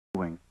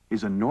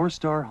is a North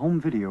Star home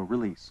video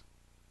release.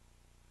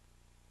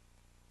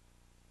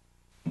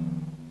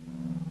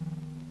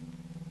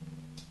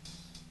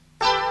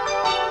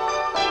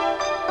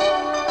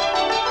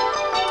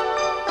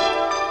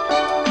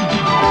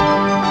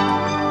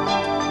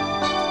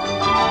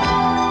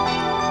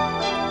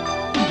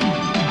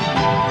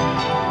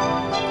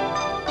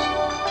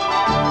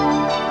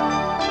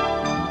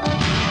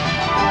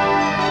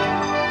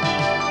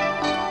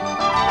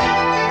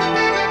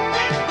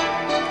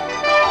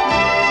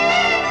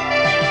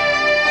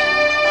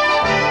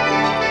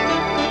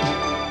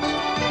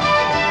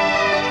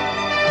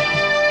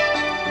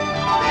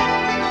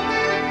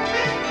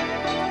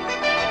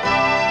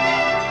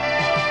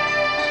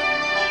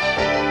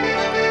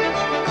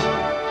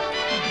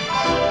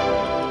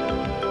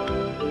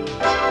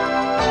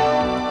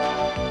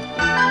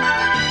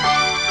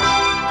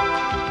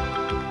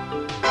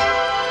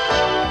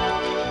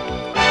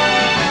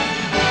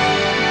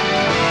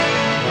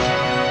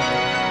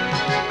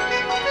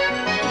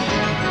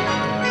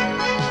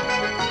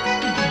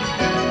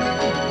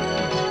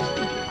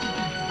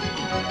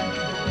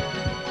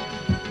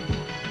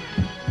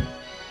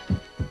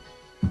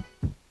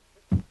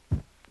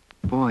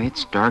 Boy,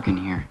 it's dark in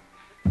here.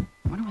 I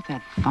wonder what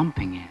that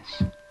thumping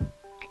is.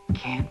 I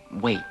can't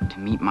wait to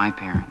meet my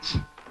parents.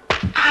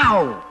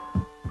 Ow!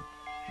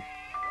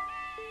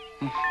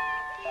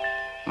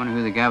 Wonder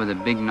who the guy with the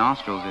big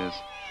nostrils is.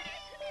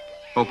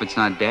 Hope it's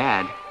not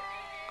Dad.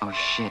 Oh,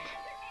 shit.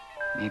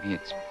 Maybe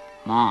it's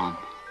Mom.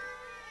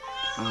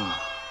 Oh.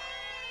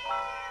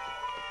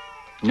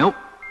 Nope.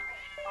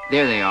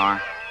 There they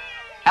are.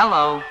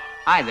 Hello.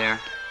 Hi there.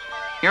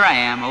 Here I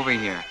am, over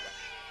here.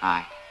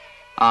 Hi.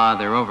 Ah,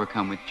 they're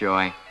overcome with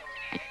joy.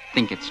 I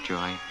think it's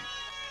joy.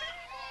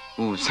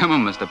 Ooh,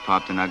 someone must have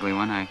popped an ugly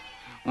one. I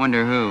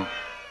wonder who.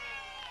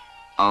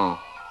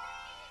 Oh.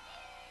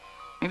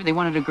 Maybe they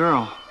wanted a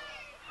girl.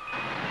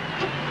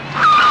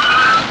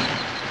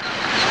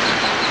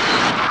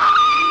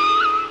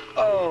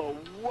 Oh,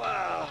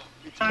 wow.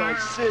 It's my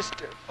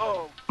sister.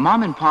 Oh.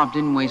 Mom and Pop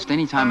didn't waste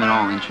any time at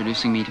all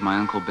introducing me to my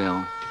Uncle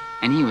Bill,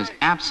 and he was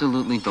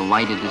absolutely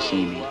delighted to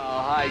see me.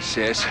 Well, hi,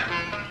 sis.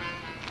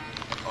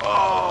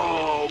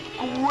 Oh,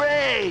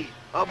 great!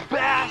 A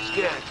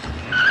basket!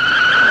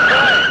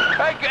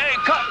 Hey,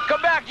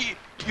 come back!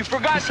 You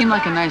forgot... He seemed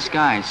like a nice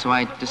guy, so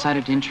I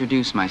decided to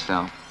introduce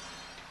myself.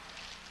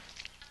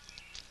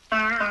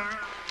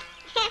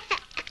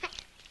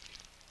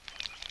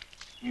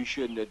 You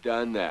shouldn't have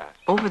done that.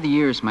 Over the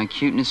years, my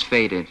cuteness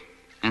faded,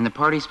 and the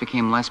parties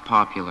became less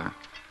popular.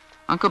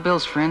 Uncle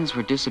Bill's friends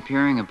were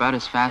disappearing about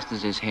as fast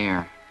as his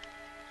hair.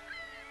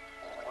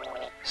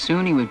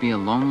 Soon he would be a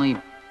lonely,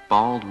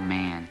 bald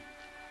man.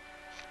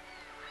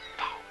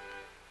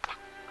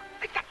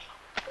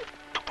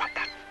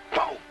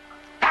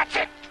 That's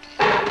it!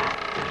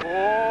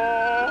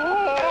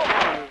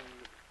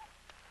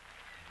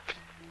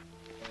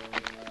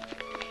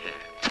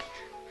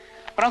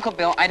 But Uncle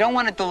Bill, I don't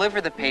want to deliver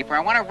the paper. I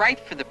want to write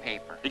for the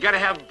paper. You gotta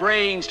have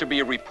brains to be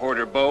a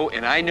reporter, Bo,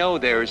 and I know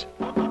there's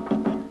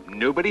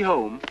nobody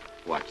home.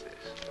 Watch this.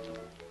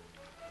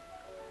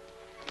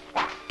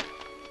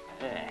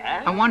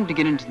 I wanted to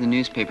get into the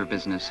newspaper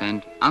business,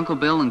 and Uncle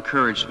Bill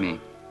encouraged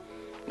me.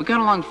 We got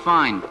along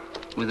fine,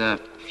 with a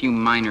few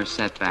minor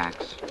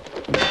setbacks.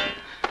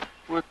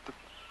 What the...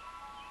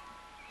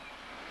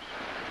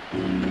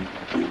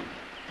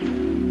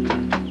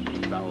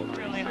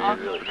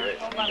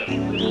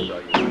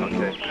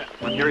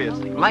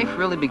 Life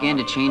really began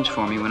to change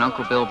for me when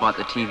Uncle Bill bought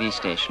the TV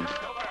station.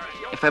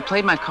 If I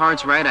played my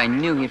cards right, I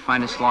knew he'd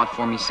find a slot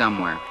for me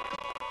somewhere.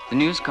 The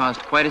news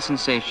caused quite a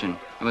sensation.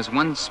 It was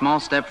one small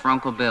step for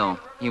Uncle Bill.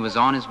 He was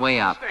on his way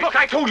up. Look,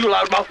 I told you,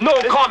 loudmouth,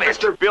 no comment!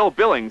 Mr. Bill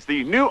Billings,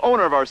 the new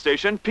owner of our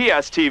station,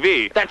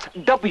 PSTV. That's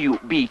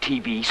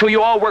WBTV, so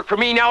you all work for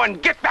me now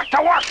and get back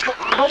to work!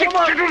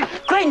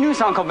 Great news,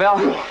 Uncle Bill.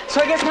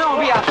 So I guess now I'll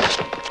be a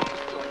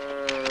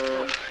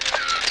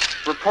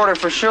reporter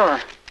for sure.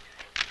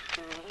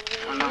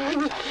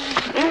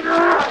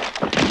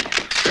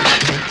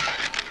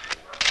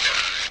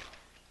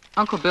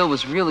 Uncle Bill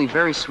was really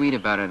very sweet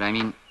about it. I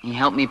mean, he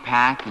helped me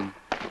pack and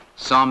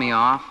saw me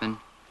off, and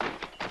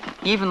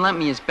he even lent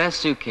me his best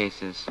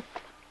suitcases.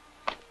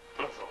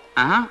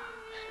 Uh-huh.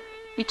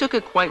 He took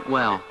it quite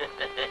well.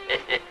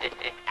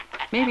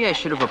 Maybe I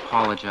should have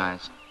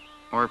apologized.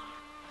 Or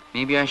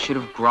maybe I should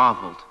have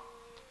groveled.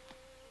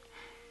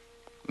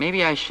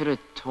 Maybe I should have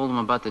told him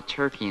about the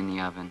turkey in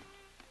the oven.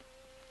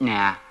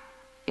 Nah,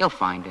 he'll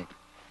find it.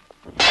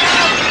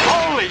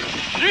 Holy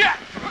shit!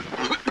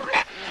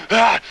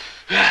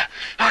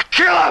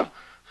 Kill him!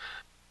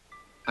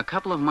 A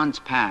couple of months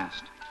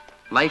passed.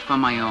 Life on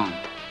my own.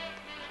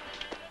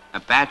 A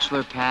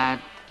bachelor pad,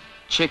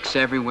 chicks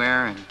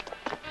everywhere, and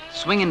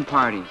swinging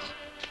parties.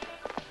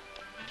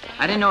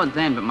 I didn't know it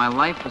then, but my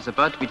life was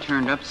about to be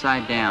turned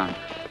upside down.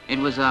 It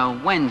was a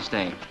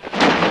Wednesday.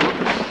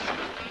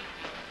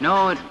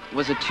 No, it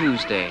was a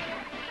Tuesday.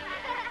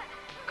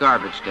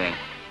 Garbage day.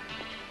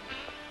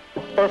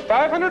 For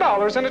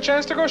 $500 and a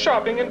chance to go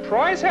shopping in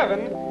prize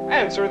heaven,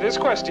 answer this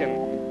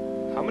question.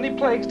 How many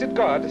plagues did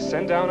God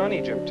send down on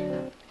Egypt?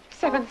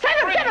 Seven.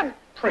 Seven!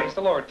 Praise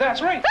the Lord.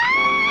 That's right.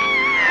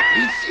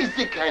 This is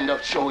the kind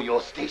of show your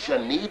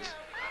station needs.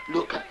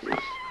 Look at this.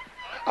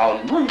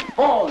 Our new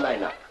fall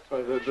lineup.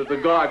 The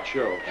God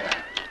Show.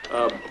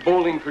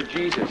 Bowling for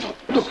Jesus.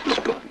 Look.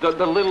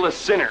 The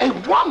Littlest Sinner. A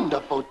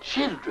wonderful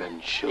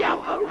children's show.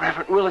 Yeah,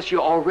 Reverend Willis,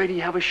 you already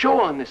have a show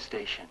on this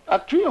station.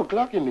 At 3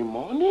 o'clock in the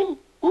morning?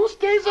 Who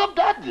stays up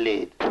that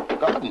late?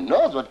 God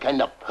knows what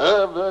kind of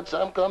perverts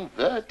I'm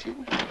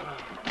converting.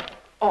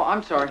 Oh,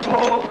 I'm sorry.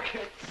 Oh,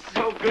 it's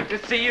so good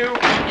to see you.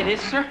 It is,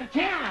 sir?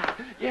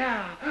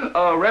 Yeah.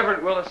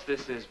 Reverend Willis,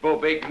 this is Bo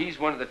Baker. He's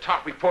one of the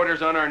top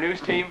reporters on our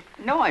news team.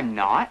 No, I'm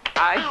not.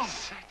 I'm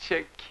such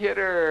a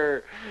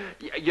kidder.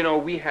 You know,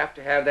 we have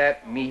to have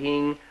that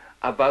meeting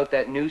about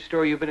that news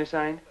story you've been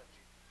assigned.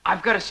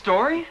 I've got a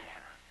story?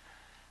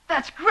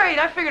 That's great.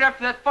 I figured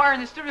after that fire in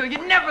the studio,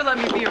 you'd never let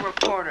me be a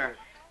reporter.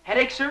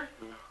 Headache, sir?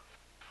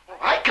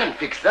 I can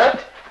fix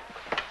that.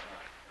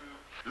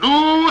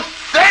 Loose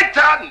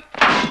Satan!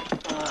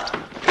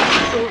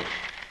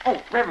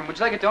 Oh, Reverend, would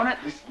you like a donut?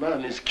 This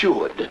man is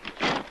cured.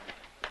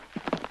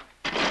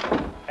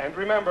 And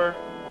remember,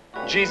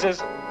 Jesus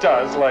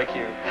does like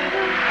you.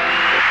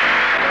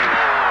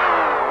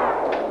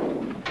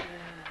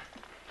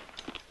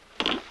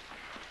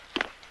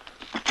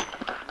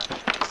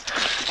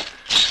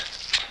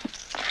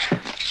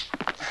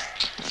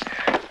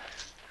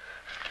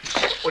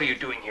 What are you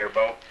doing here,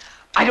 Bo?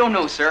 I don't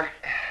know, sir.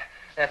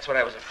 That's what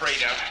I was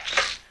afraid of.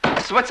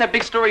 So what's that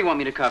big story you want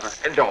me to cover?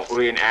 And don't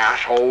be an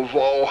asshole,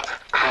 Bo.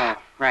 Oh,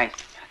 right.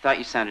 I thought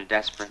you sounded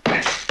desperate.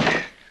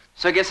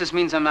 So I guess this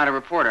means I'm not a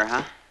reporter,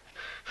 huh?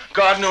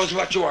 God knows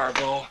what you are,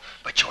 Bo,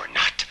 but you're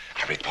not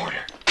a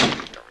reporter.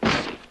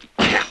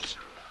 Caps.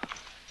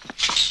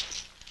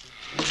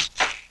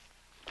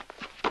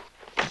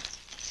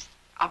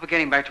 I'll be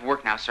getting back to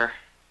work now, sir.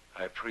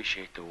 I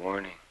appreciate the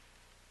warning.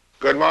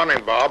 Good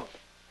morning, Bob.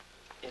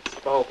 It's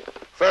Bo.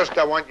 First,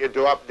 I want you to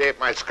update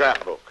my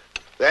scrapbook.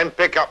 Then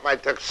pick up my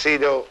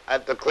tuxedo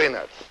at the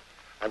cleaners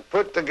and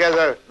put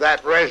together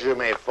that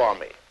resume for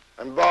me.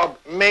 And Bob,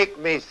 make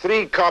me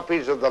 3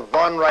 copies of the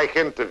Von Reich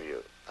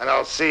interview. And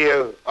I'll see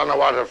you on the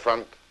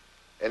waterfront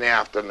in the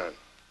afternoon.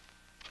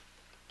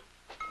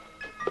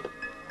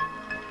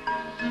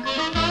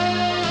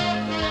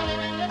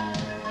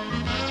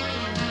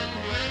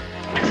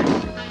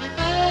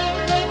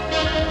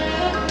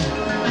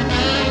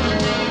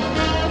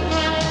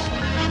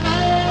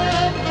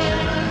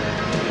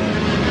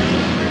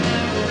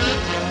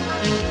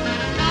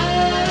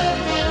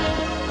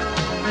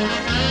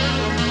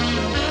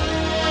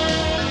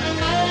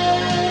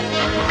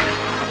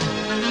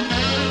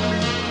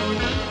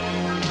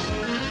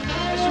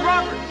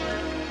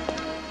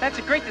 That's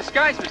a great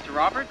disguise, Mr.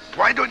 Roberts.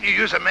 Why don't you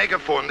use a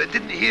megaphone? They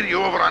didn't hear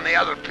you over on the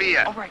other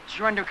pier. All right,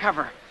 you're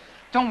undercover.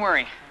 Don't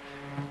worry.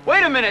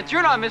 Wait a minute,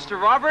 you're not Mr.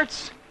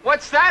 Roberts.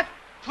 What's that?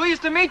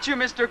 Pleased to meet you,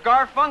 Mr.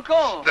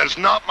 Garfunkel. There's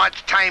not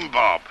much time,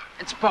 Bob.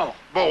 It's Bo.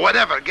 But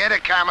whatever, get a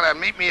camera and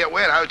meet me at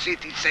Warehouse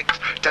 86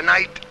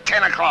 tonight,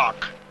 10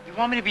 o'clock. You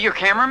want me to be your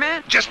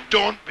cameraman? Just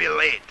don't be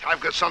late. I've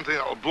got something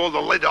that'll blow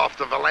the lid off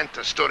the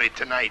Valenta story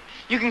tonight.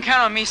 You can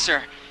count on me,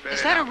 sir.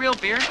 Is that a real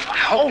beer? I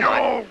hope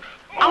not.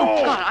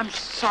 Oh, God, I'm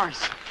sorry,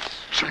 sir.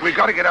 So we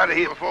got to get out of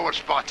here before we're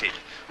spotted.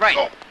 Right.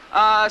 Go.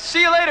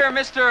 See you later,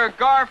 Mr.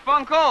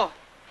 Garfunkel.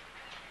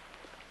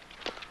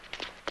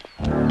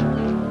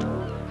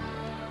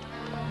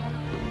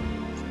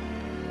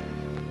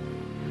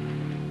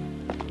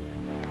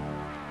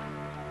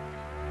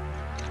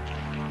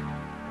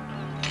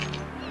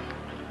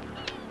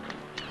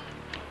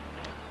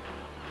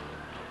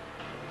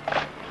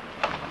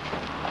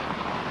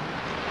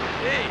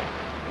 Hey,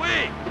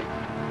 wait!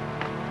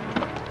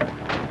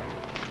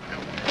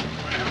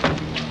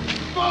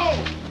 Bo!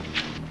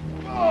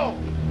 Bo!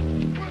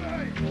 What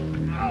are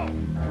you? Ow!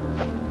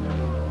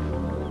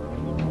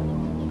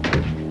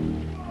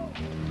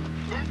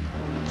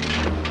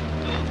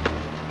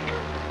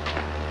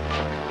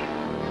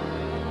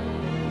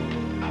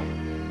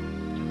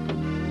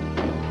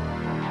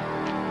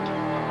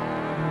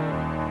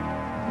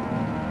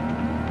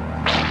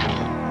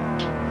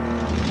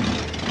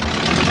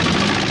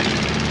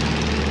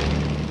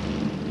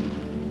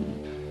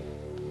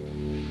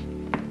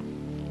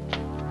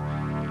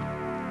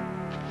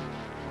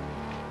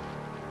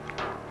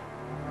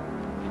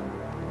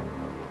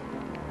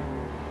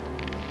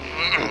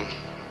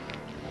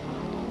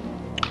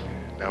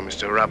 Now,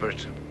 Mr.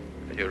 Roberts,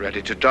 are you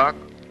ready to talk?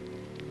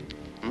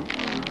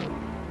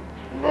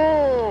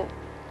 No.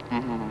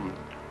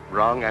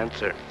 Wrong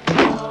answer. The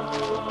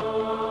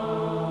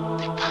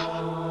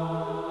power.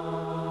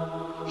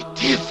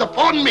 It is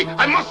upon me.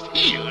 I must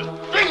heal.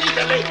 Bring me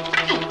the lady.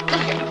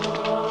 Come here.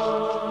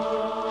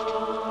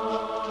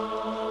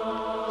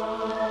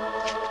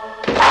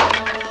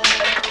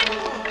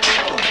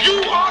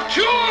 You are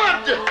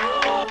cured!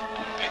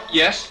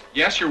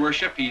 Yes, Your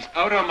Worship. He's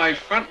out on my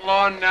front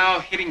lawn now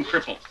hitting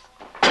cripples.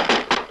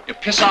 You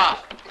piss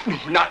off.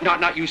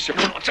 Not you, sir.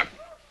 No, sir.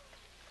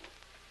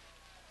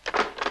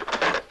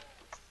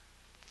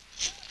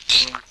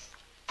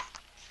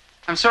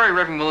 I'm sorry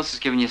Reverend Willis has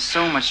given you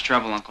so much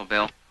trouble, Uncle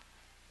Bill.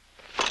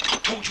 I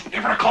told you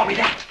never to call me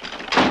that.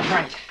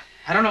 Right.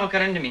 I don't know what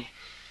got into me.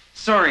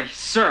 Sorry,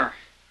 sir.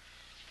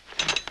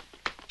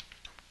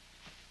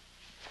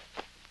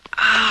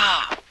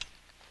 Ah!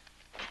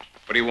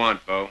 What do you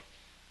want, Bo?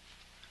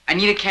 I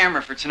need a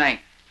camera for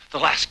tonight. The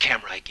last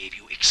camera I gave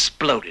you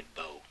exploded,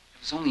 Bo. It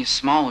was only a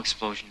small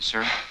explosion,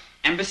 sir.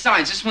 And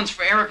besides, this one's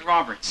for Eric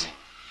Roberts.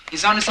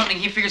 He's onto something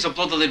he figures will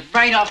blow the lid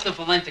right off the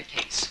Valenta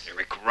case.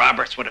 Eric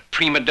Roberts, what a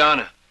prima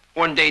donna.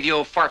 One day the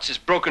old fart's this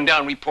broken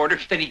down reporter,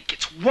 then he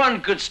gets one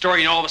good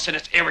story and all of a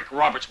sudden it's Eric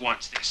Roberts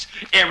wants this.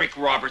 Eric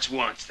Roberts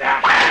wants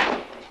that.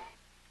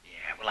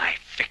 Yeah, well, I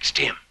fixed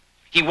him.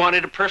 He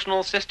wanted a personal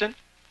assistant.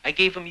 I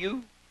gave him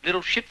you.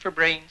 Little shit for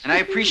brains. And I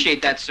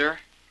appreciate that, sir.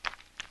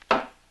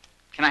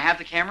 Can I have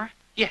the camera?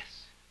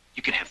 Yes,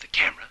 you can have the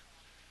camera.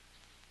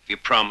 If you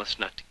promise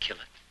not to kill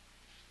it.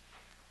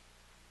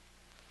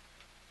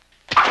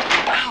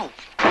 Ow!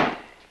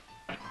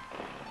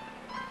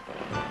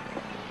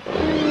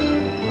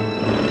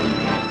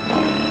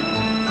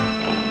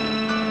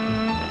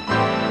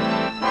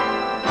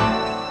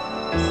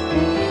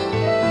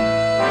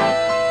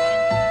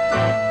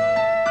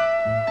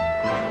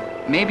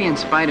 Maybe in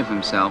spite of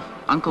himself,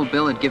 Uncle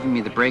Bill had given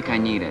me the break I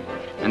needed.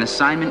 An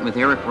assignment with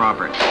Eric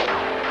Roberts.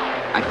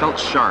 I felt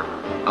sharp,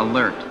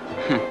 alert.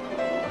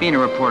 Being a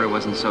reporter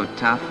wasn't so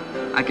tough.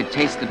 I could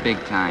taste the big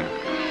time.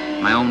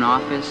 My own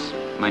office,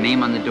 my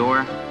name on the door,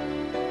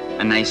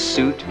 a nice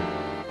suit,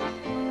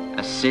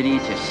 a city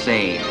to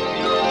save.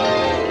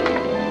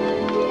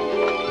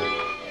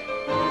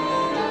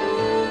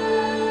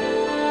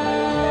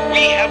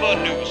 We have a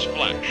news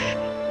flash.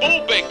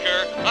 Bo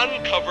Baker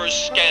uncovers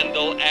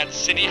scandal at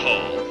City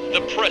Hall.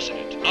 The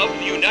President of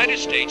the United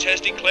States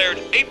has declared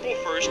April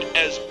 1st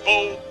as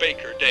Bo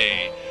Baker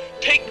Day.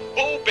 Take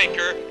Bo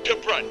Baker to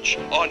brunch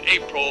on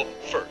April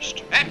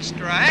 1st.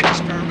 Extra,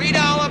 extra. Read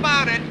all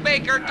about it.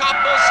 Baker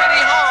topples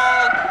City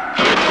Hall.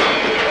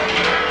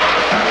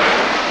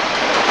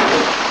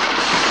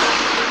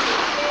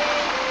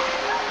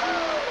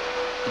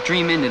 The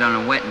dream ended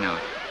on a wet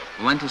note.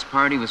 Valenta's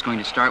party was going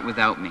to start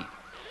without me.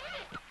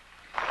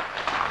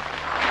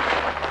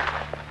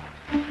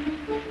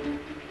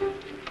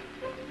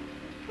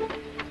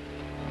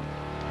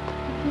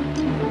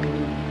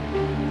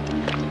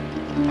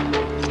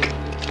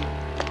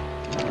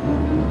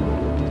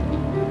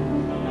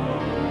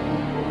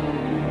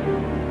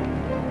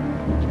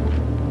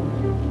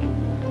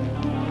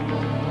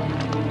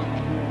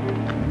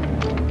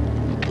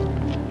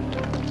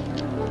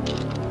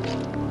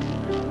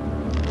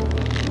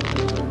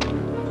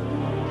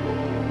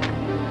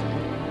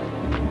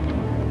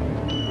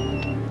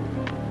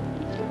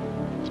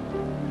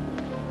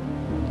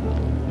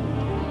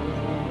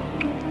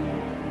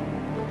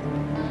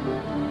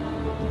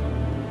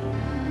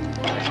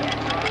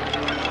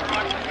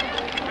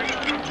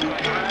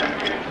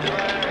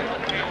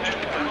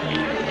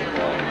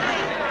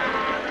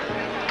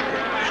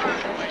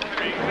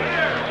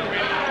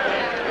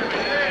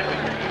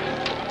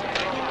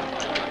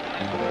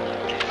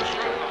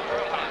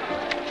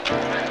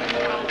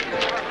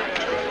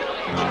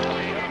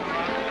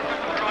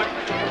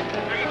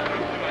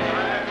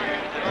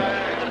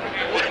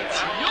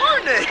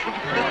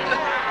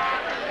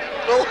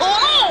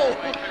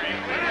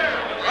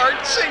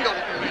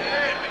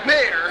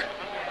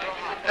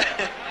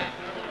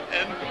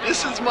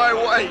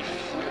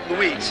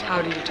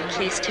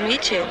 Pleased to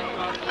meet you.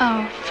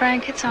 Oh,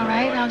 Frank, it's all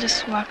right. I'll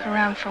just walk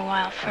around for a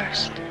while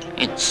first.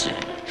 It's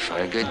for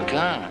a good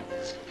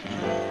cause.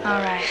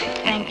 All right,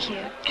 thank you.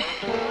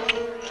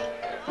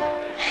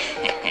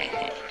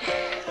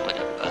 What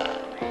a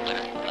bug, what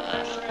a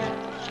bug.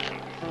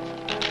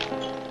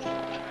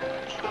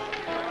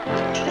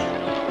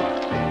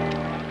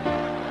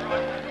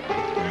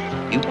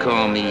 You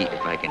call me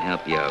if I can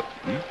help you out.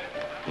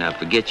 Now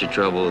forget your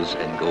troubles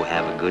and go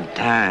have a good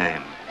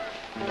time.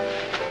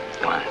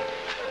 Come on.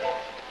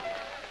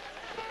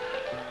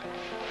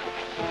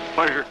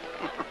 Pleasure.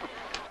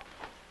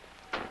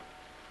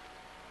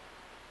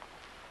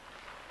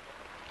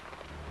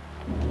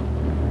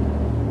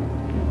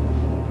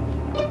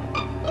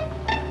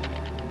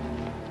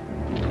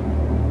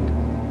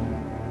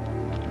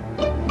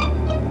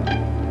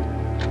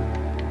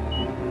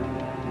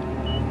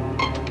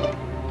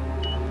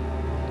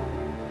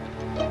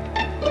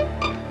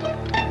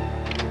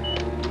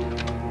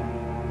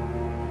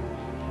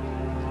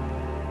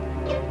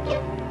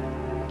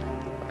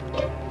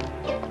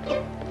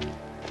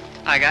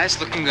 Hi, guys.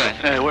 Looking good.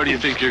 Hey, where do you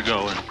think you're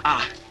going?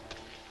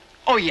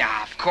 Oh,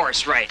 yeah, of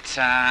course, right.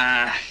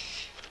 Here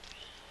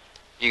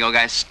you go,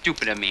 guys.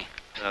 Stupid of me.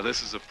 Now,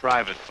 this is a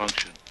private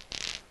function.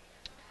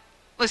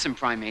 Listen,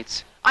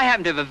 primates. I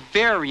happen to have a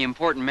very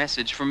important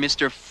message from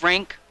Mr.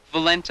 Frank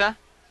Valenta.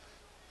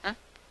 Huh?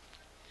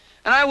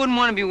 And I wouldn't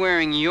want to be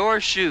wearing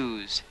your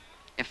shoes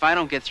if I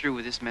don't get through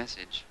with this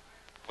message.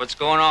 What's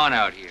going on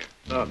out here?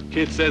 The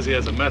kid says he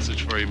has a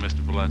message for you, Mr.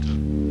 Valenta.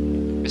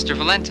 Mr.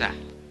 Valenta.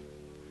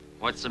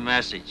 What's the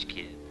message,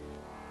 kid?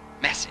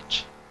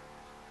 Message.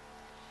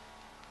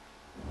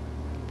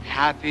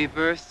 Happy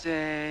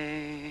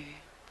birthday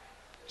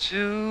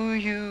to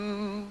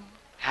you.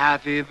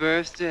 Happy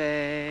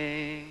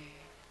birthday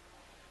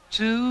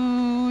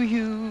to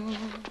you.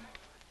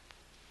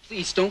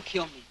 Please don't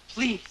kill me,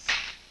 please.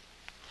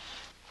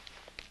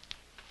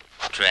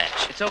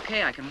 Trash. It's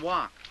okay, I can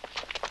walk.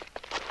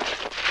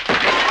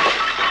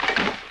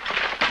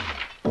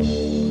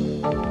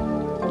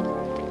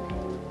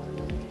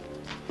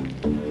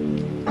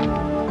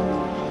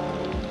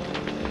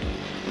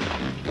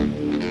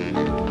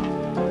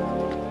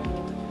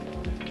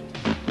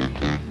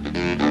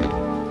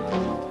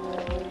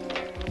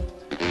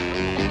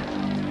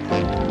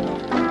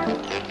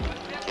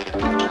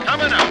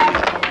 Coming up,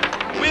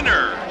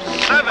 winner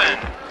 7.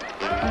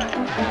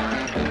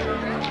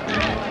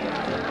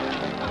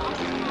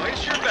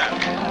 Place your bet.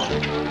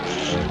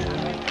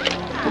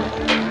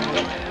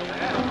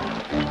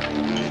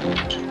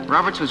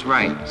 Roberts was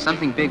right.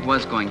 Something big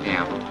was going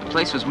down. The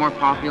place was more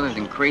popular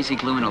than crazy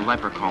glue in a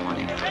leper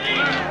colony.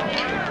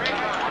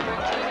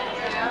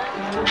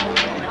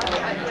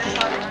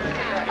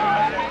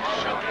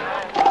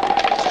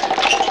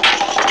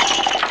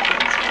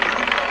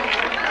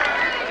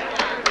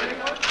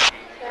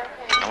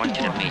 I want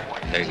you to meet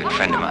a very good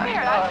friend of mine,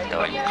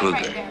 Dr.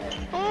 Kruger.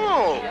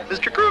 Oh,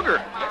 Mr. Kruger.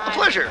 A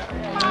pleasure.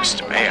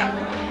 Mr. Mayor.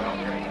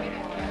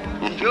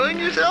 Enjoying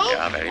yourself?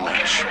 Yeah, very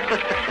much.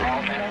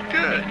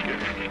 Good, good.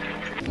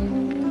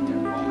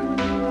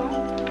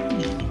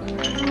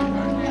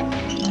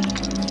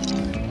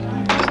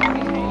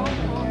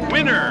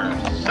 Winner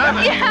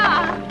 7.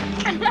 Yeah.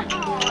 The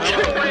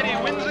little lady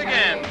wins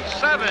again.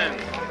 7.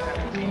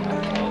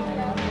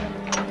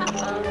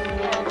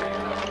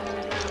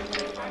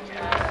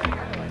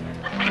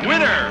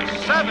 Winner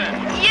 7.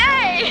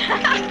 Yay!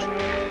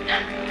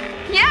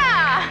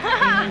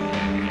 Yeah.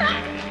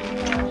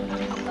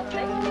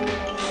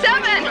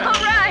 7. All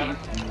right.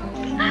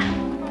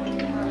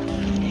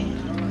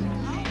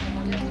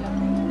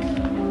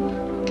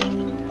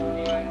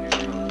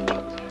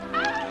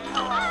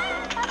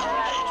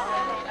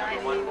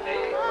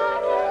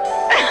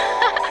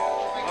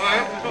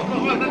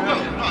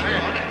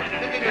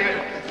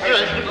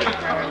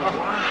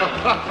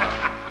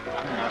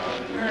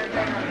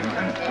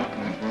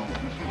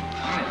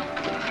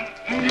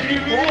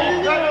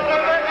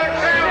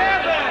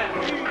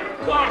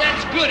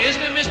 That's good,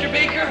 isn't it, Mr.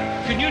 Baker?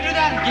 Can you do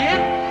that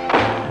again?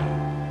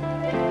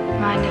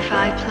 Mind if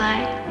I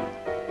play?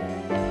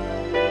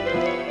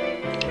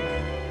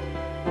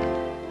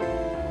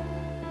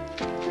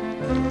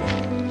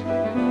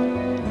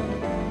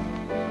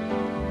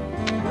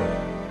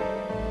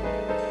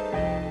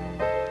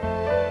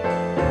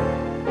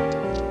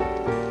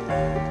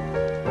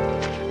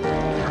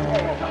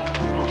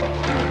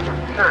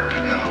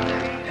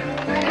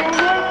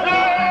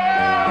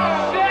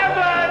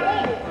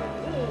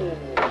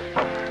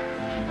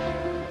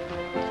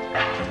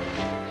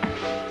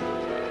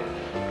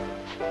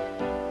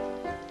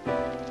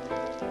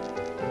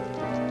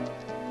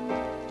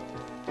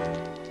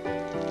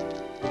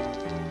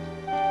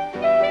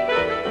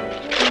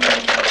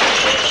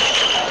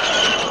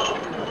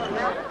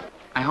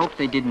 I hope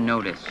they didn't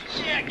notice.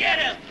 Yeah, get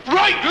him!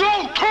 Right,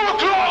 low, 2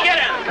 o'clock! Get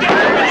him!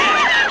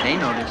 They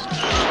noticed.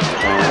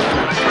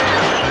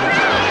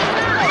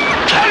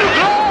 10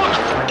 o'clock!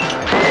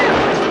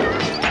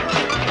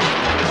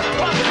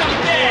 What's up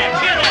there?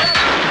 Get him!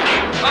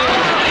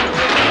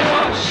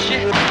 Oh,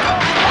 shit.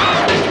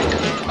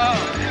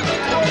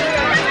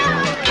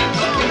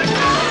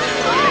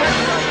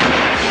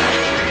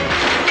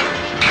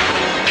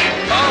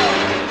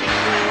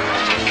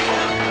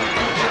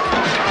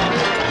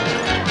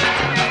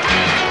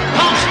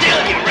 Hold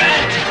still, you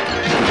rat!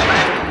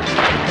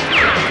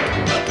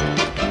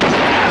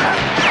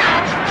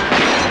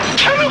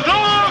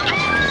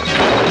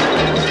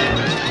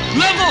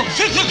 Level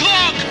 6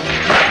 o'clock!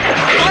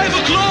 5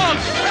 o'clock!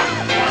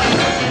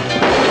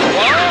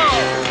 Whoa!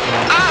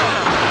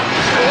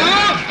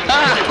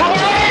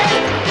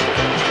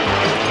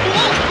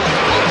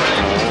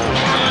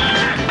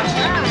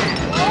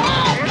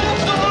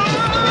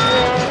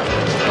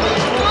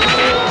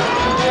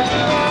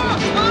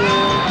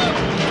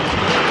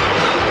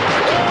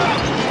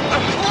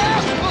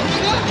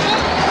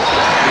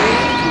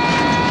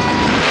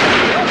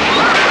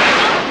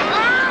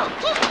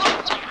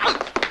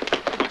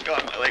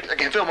 God, my legs. I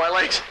can't feel my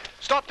legs.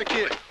 Stop the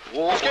kid.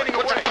 Whoa, He's getting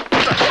away.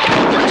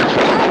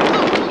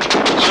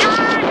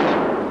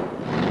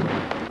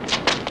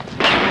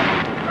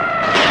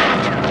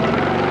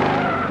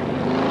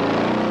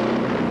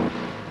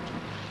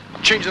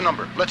 Change the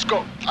number. Let's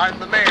go. I'm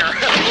the mayor.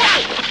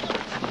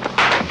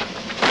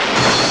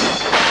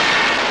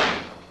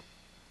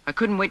 I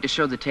couldn't wait to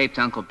show the tape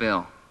to Uncle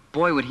Bill.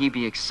 Boy, would he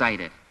be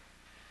excited.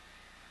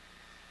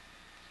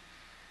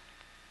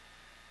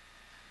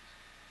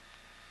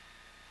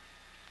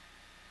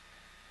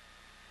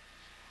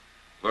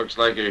 Looks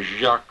like a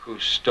Jacques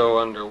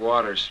Cousteau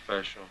underwater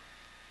special.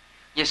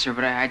 Yes, sir,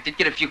 but I did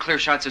get a few clear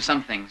shots of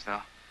some things,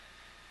 though.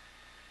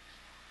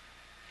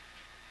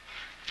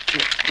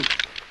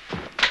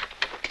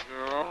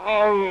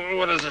 Oh,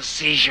 what does a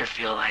seizure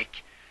feel like?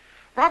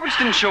 Roberts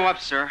didn't show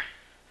up, sir.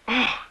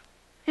 Oh,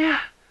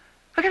 yeah.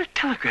 I got a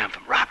telegram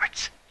from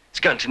Roberts. He's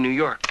gone to New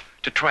York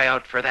to try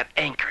out for that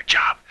anchor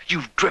job.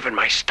 You've driven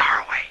my star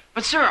away.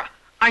 But, sir,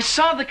 I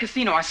saw the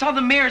casino. I saw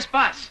the mayor's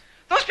bus.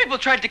 Those people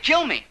tried to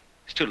kill me.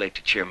 It's too late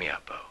to cheer me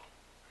up, Bo.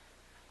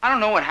 I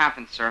don't know what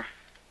happened, sir.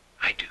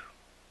 I do.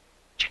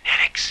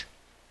 Genetics.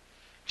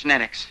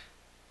 Genetics.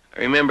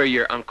 I remember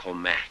your Uncle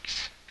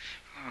Max.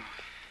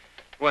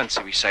 Once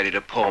he recited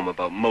a poem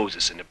about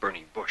Moses in the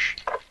burning bush.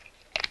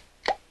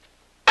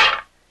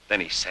 Then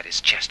he set his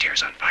chest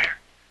hairs on fire.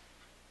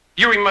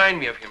 You remind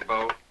me of him,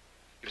 Bo.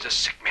 He was a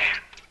sick man.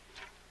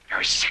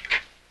 Very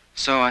sick.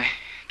 So I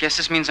guess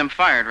this means I'm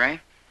fired,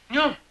 right?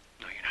 No.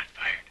 No, you're not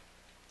fired.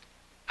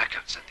 I've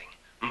got something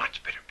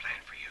much better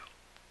planned for you.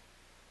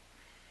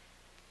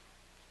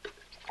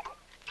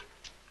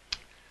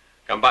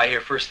 Come by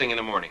here first thing in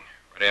the morning,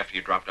 right after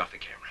you dropped off the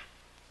camera.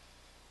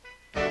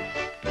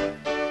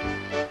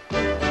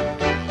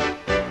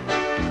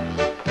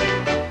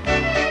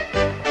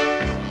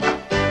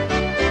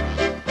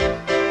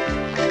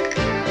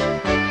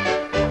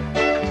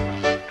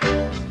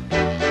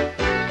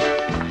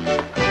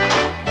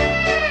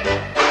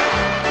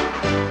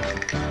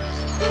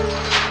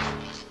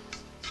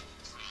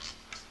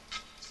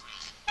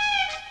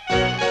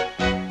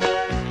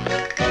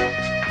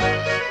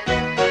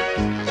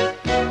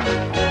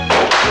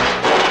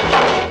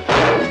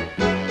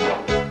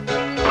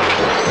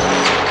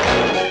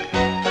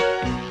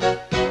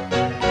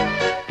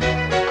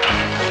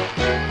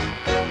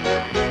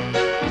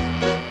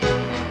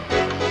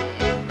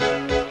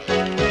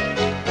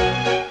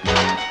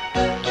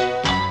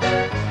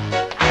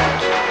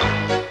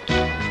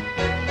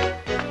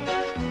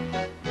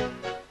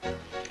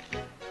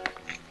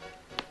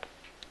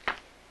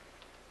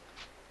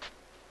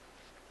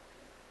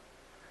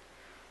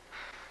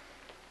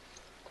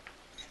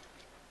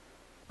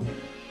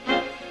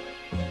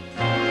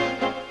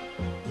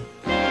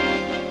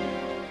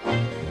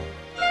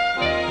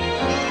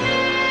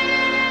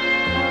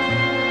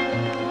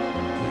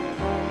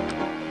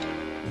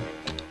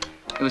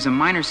 It was a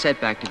minor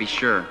setback, to be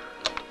sure,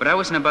 but I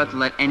wasn't about to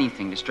let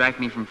anything distract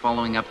me from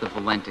following up the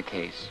Valenta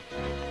case.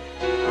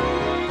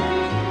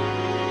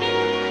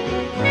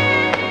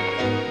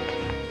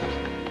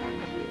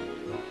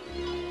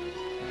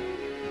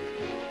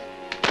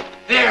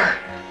 There!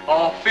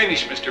 All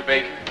finished, Mr.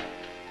 Baker.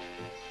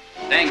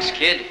 Thanks,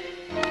 kid.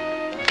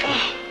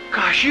 Oh,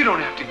 gosh, you don't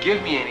have to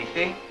give me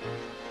anything.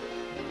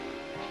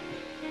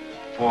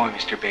 Boy,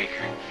 Mr.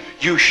 Baker,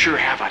 you sure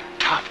have a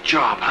tough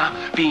job, huh?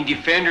 Being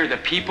defender of the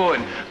people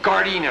and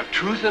guardian of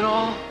truth and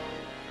all.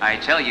 I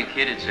tell you,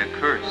 kid, it's a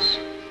curse.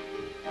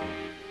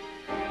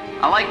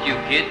 I like you,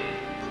 kid.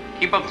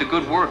 Keep up the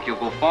good work. You'll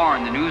go far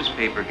in the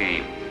newspaper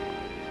game.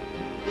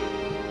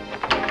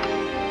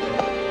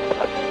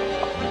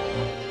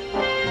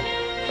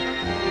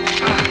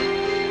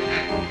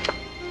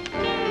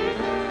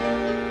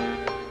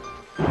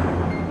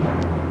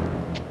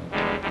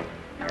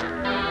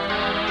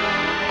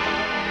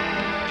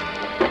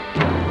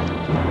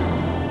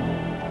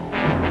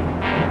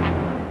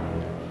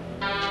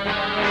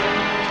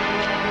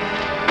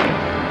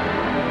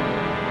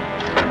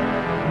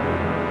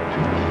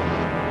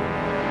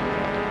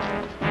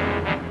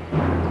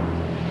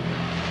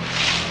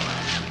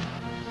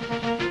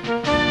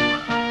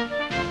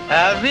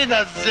 Auf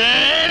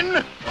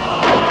Wiedersehen!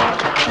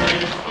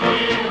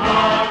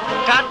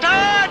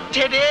 Ta-ta,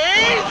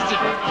 kiddies!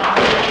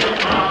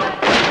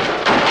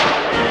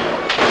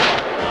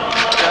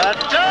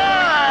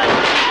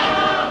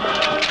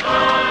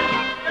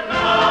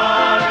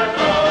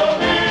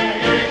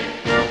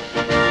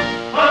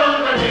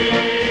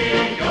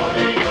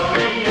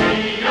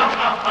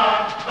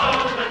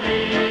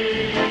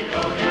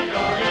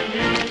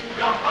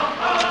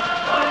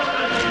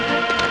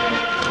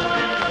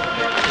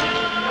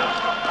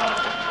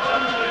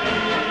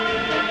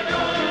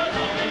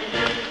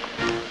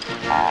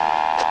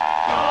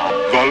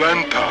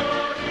 Valenta.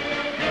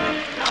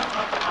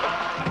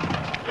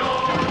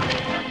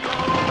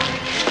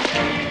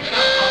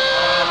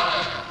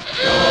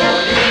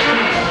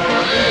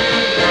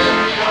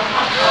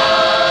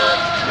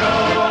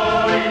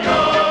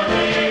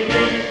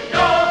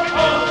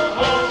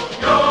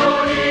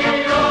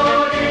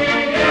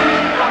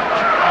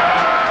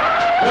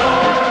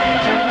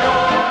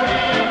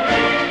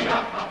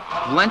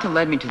 Valenta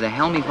led me to the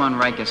Helmy von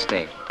Reich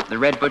estate, the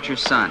Red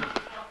Butcher's son.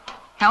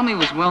 Helmy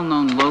was well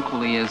known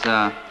locally as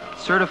a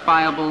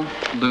certifiable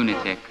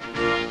lunatic.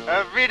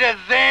 Auf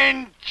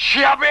Wiedersehen,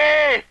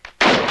 chubby!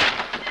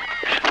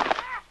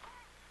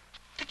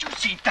 Did you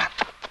see that?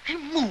 He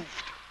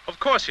moved.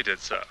 Of course you did,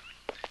 sir.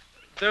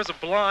 There's a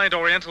blind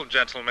Oriental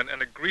gentleman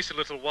and a greasy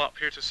little wop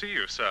here to see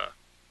you, sir.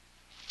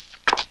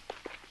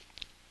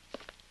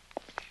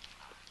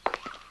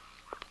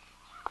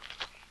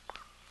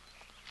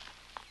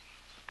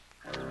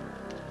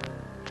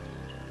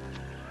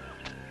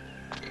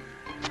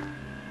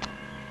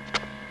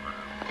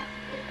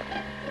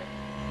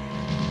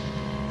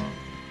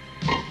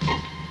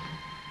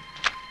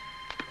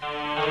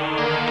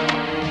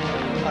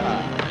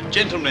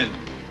 Gentlemen.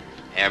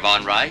 Herr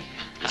Von Reich,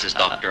 this is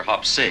Dr.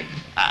 Hop Singh.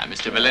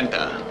 Mr.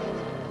 Valenta.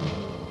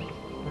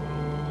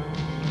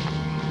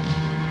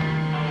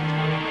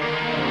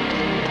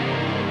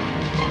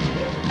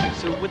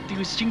 So what do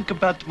you think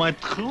about my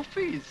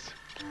trophies?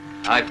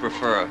 I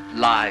prefer a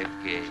live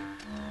game,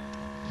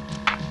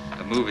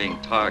 a moving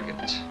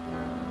target,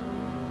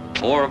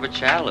 more of a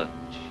challenge.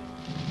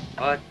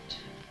 But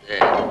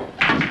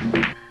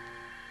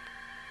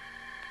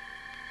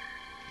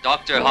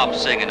Dr. Hop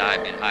Singh and I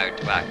have been hired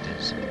to act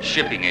as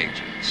shipping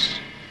agents.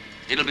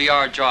 It'll be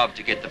our job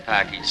to get the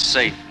package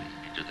safely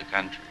into the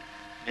country.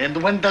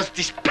 And when does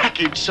this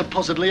package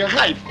supposedly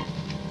arrive?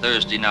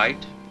 Thursday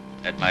night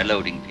at my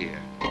loading pier.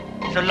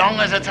 So long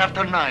as it's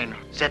after 9.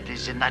 That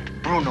is, and that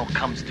Bruno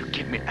comes to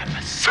give me a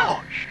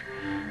massage.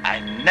 I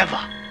never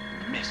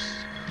miss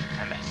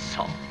a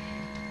massage.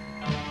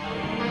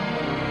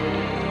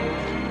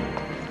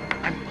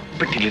 I'm a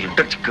pretty little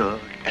Dutch girl,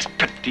 as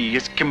pretty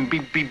as can be,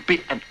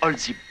 and all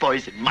the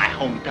boys in my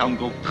hometown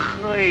go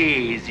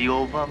crazy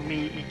over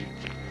me.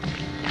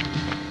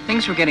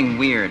 Things were getting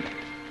weird.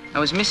 I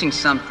was missing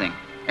something.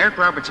 Eric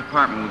Roberts'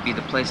 apartment would be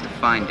the place to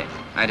find it.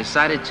 I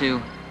decided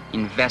to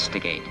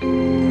investigate.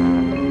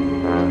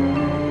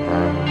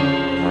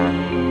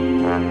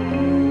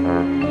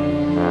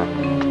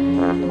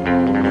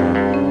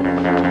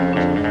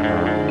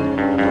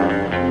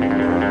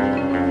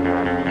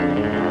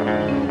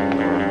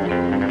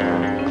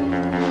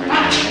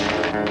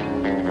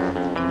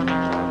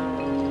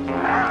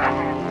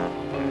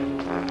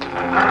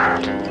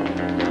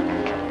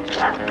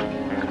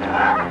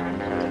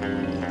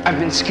 I've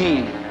been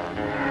skiing.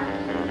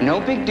 No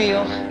big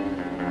deal,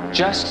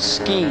 just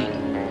skiing.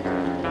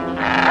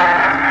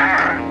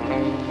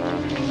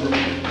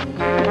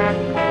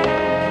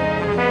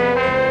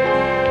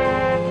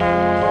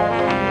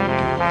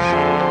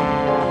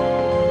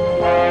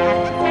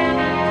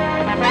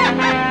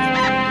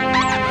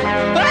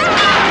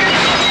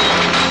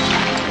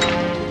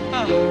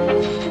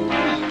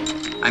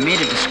 I made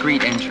a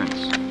discreet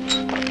entrance.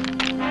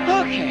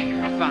 Okay,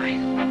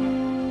 fine.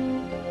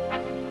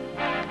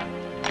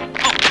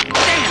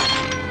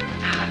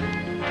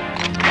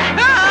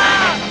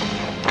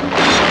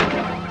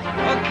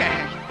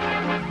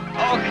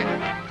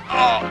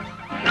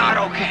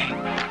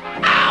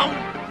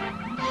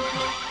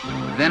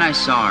 Then I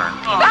saw her.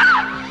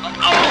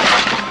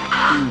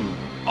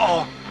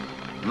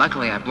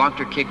 Luckily, I blocked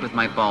her kick with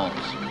my balls.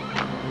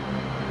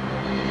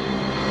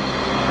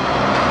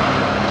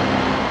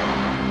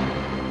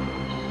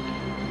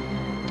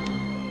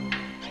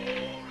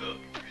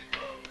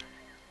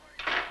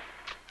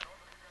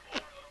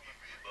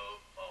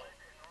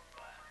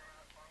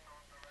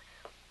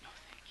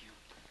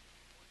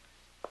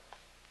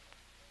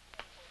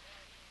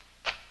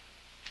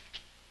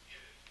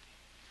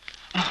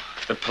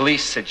 The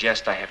police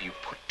suggest I have you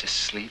put to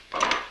sleep.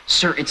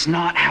 Sir, it's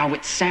not how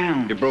it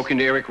sounds. You broke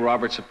into Eric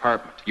Roberts'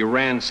 apartment. You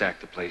ransacked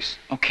the place.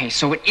 Okay,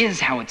 so it is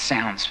how it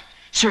sounds.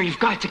 Sir, you've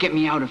got to get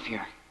me out of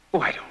here.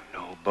 Oh, I don't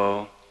know,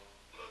 Bo.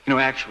 You know,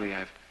 actually,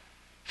 I've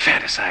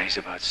fantasized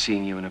about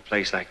seeing you in a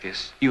place like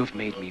this. You have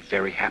made me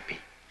very happy,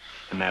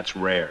 and that's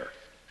rare.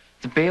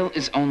 The bail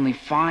is only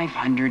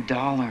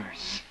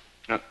 $500.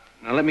 Now,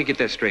 let me get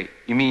that straight.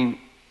 You mean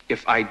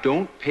if I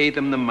don't pay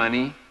them the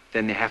money,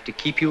 then they have to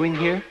keep you in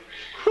here?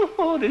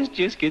 Oh, this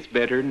just gets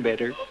better and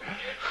better.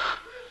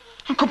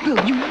 Uncle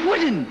Bill, you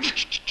wouldn't.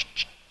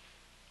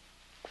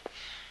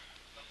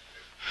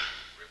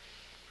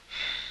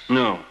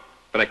 No,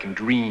 but I can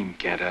dream,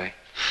 can't I?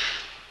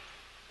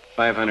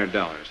 $500,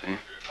 eh?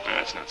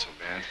 That's not so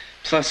bad.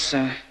 Plus,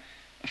 a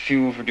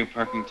few overdue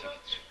parking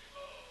tickets.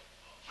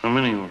 How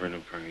many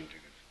overdue parking tickets?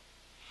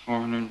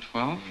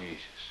 412?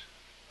 Jesus.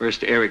 Where's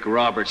to Eric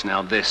Roberts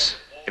now this?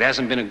 It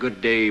hasn't been a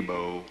good day,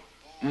 Bo.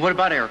 What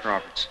about Eric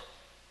Roberts?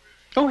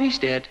 Oh, he's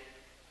dead.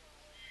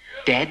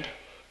 Dead?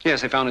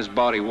 Yes, they found his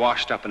body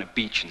washed up on a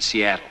beach in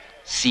Seattle.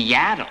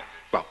 Seattle?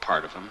 Well,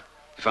 part of him.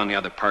 They found the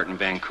other part in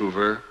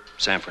Vancouver,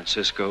 San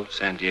Francisco,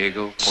 San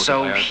Diego, Puerto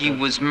So Vallarta. he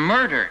was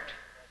murdered.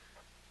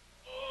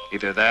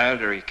 Either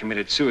that or he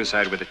committed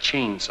suicide with a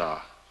chainsaw.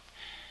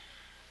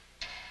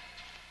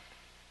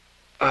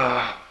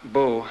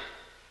 Bo,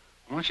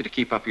 I want you to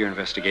keep up your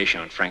investigation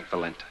on Frank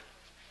Valenta.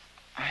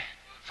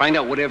 Find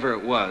out whatever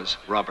it was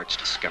Roberts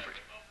discovered.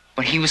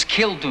 But he was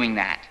killed doing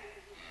that.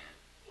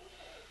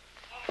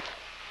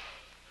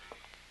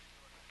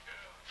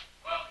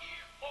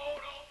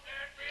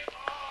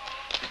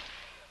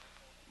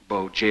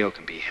 Bo, jail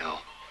can be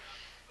hell.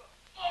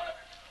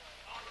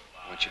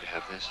 I want you to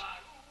have this.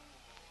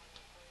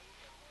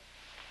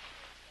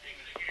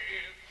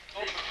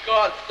 Oh, for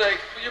God's sake,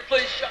 will you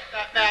please shut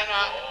that man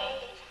up?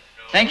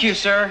 Thank you,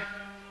 sir.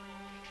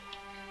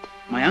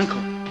 My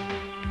uncle.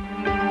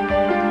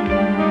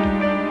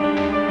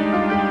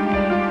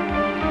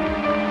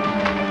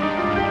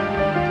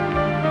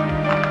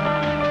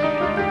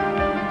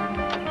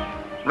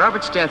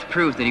 Robert's death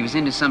proved that he was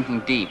into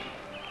something deep,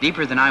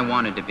 deeper than I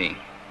wanted to be.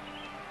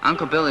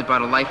 Uncle Bill had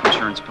bought a life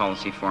insurance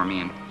policy for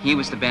me, and he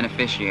was the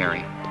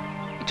beneficiary.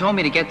 He told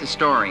me to get the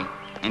story,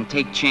 and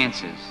take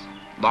chances.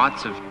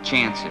 Lots of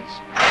chances.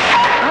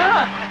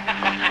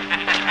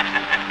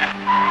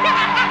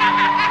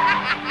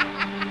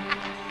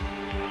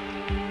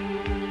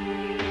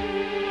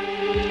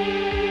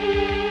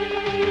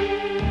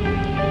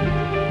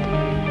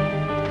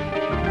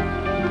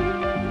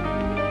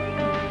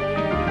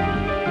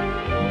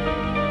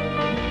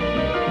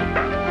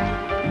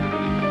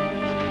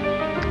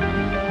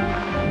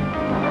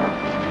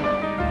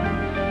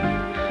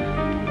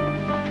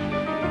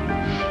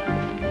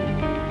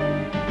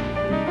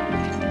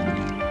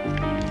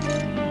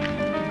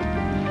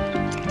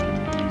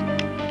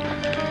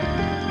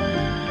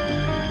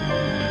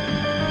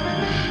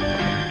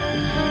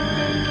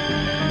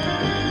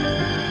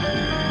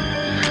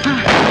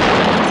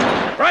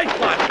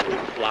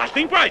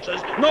 Blasting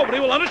prices, nobody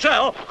will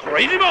undersell.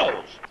 Crazy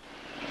balls.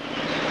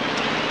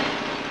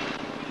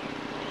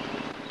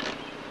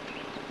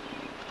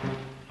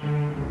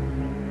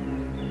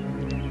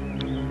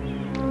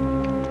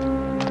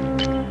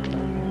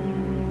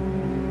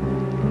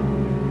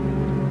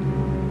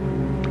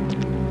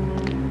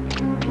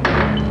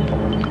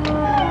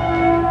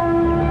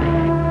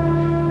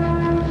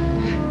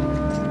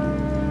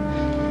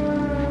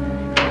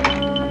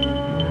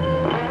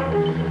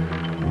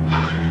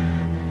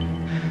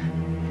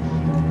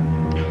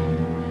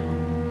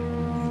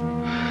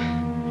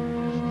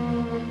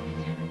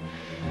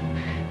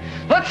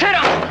 Let's hit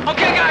him!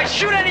 Okay, guys,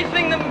 shoot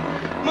anything that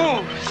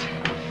moves.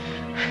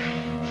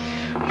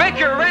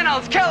 Baker,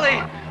 Reynolds,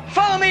 Kelly,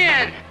 follow me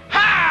in.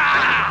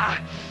 Ha!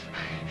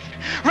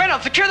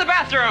 Reynolds, secure the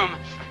bathroom.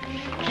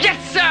 Yes,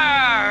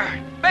 sir!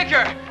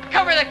 Baker,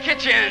 cover the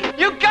kitchen.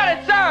 You got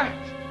it, sir!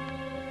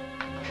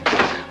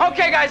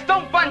 Okay, guys,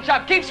 don't bunch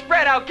up. Keep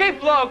spread out,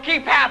 keep low,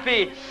 keep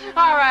happy.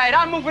 All right,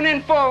 I'm moving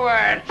in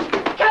forward.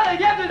 Kelly,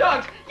 you have the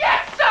dogs.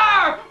 Yes,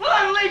 sir! We'll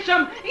unleash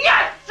them.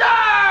 Yes,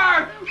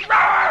 sir!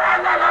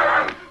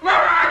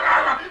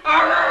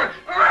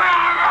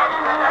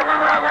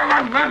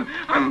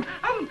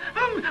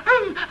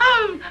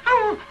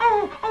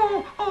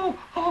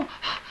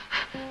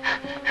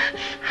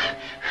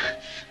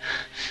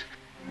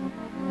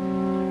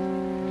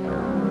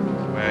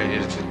 Where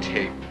is the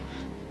tape?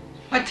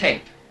 What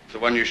tape? The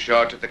one you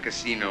shot at the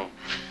casino.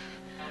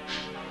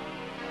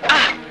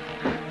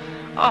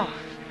 Oh,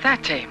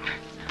 that tape.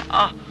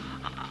 Oh.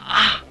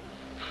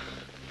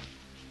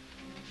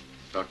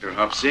 Dr.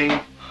 Hopsing,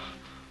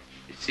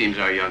 it seems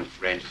our young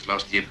friend has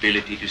lost the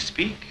ability to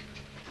speak.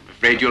 I'm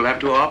afraid you'll have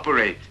to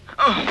operate.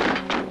 Oh.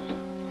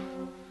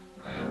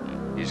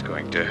 He's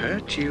going to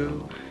hurt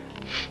you.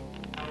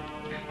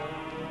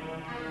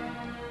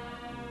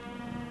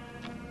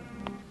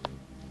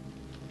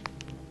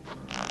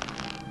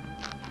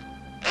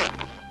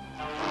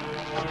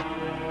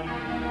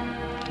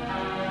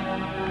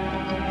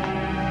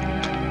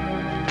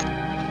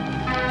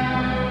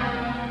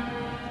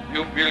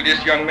 You feel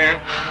this, young man?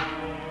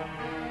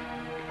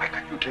 If I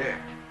cut you there,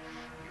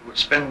 you will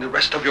spend the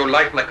rest of your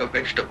life like a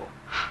vegetable.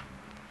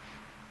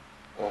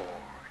 Or,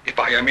 if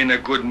I am in a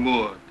good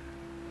mood,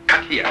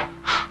 cut here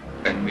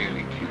and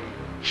merely kill you.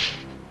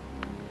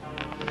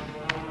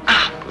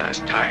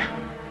 Last time,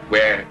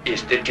 where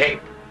is the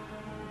tape?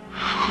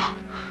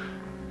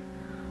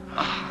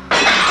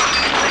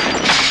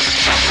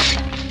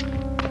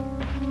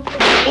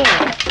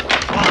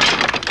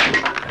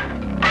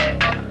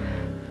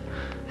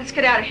 Let's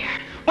get out of here.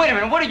 Wait a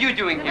minute, what are you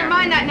doing here? Never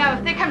mind that now.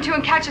 If they come to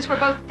and catch us, we're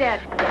both dead.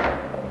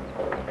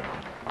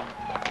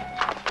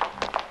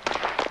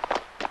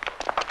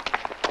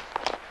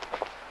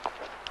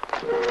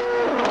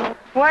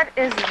 What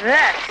is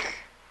this?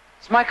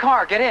 It's my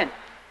car. Get in.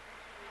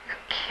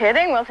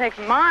 Kidding? We'll take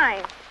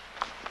mine.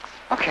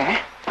 Okay.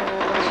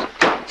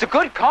 It's a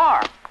good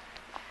car.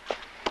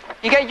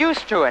 You get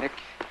used to it.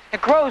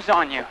 It grows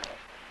on you.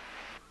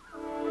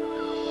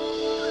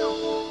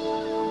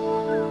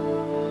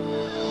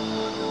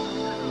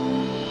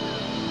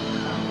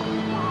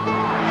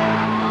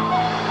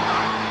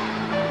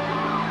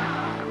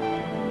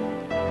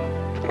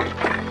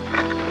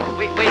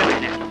 Wait a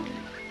minute.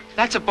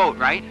 That's a boat,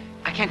 right?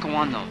 I can't go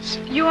on those.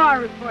 You are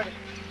a reporter.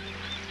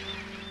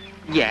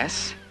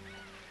 Yes.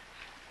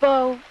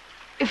 Bo,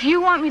 if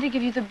you want me to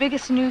give you the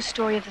biggest news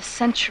story of the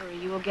century,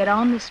 you will get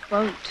on this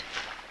boat.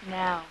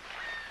 Now.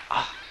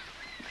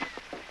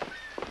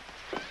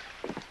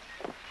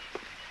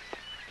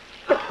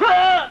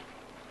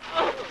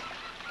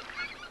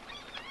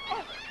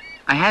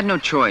 I had no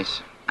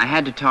choice. I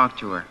had to talk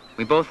to her.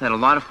 We both had a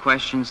lot of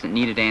questions that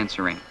needed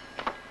answering.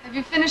 Have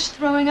you finished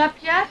throwing up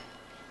yet?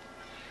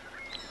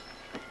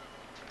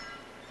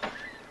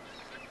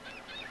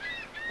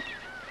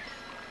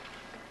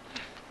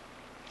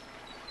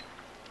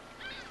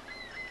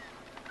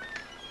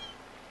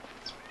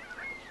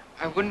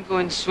 I wouldn't go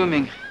in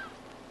swimming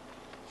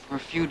for a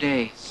few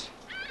days.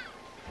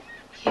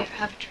 Here,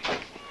 have a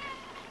drink.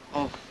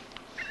 Oh.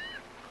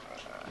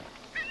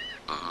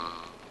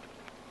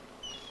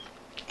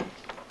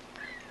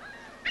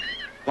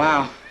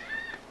 Wow.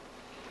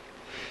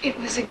 It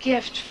was a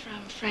gift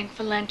from Frank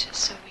Valentis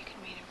so we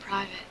could meet in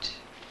private.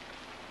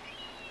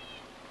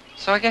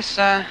 So I guess,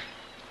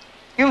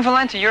 you and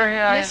Valenta, you're,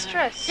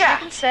 Mistress. Yeah. You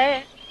can say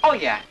it. Oh,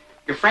 yeah.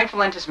 You're Frank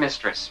Valenta's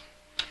mistress.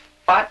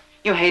 But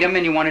you hate him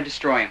and you want to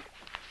destroy him.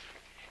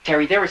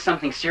 Terry, there is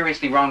something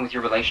seriously wrong with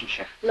your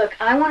relationship. Look,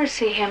 I want to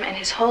see him and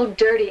his whole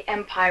dirty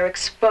empire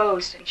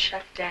exposed and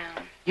shut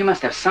down. You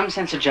must have some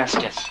sense of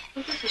justice.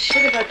 Who gives a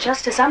shit about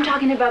justice? I'm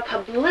talking about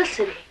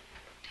publicity.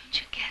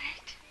 Don't you get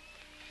it?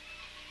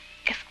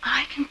 If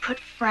I can put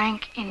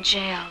Frank in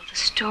jail, the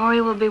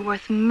story will be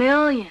worth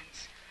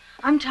millions.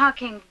 I'm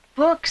talking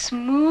books,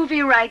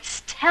 movie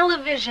rights,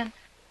 television.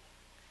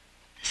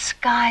 The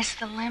sky's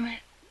the limit.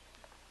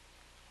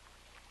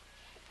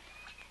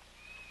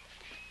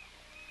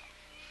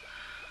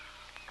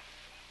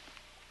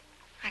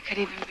 I could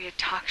even be a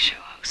talk show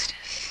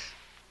hostess.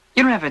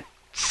 You don't have a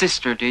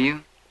sister, do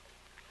you?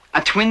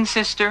 A twin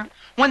sister?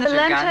 One that's a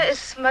Valenta gun? is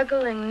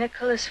smuggling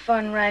Nicholas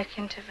von Reich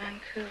into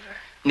Vancouver.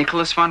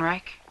 Nicholas von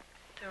Reich?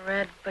 The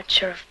Red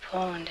Butcher of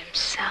Poland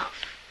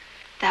himself.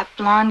 That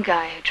blonde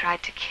guy who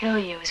tried to kill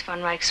you is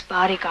von Reich's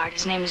bodyguard.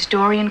 His name is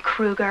Dorian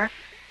Kruger.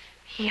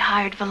 He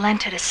hired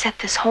Valenta to set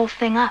this whole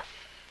thing up.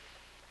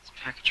 This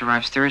package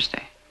arrives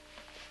Thursday.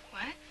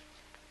 What?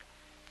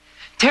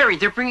 Terry,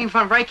 they're bringing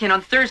von Reich in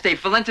on Thursday,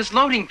 Valenta's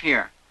loading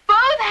pier. Bo,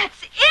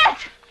 that's it!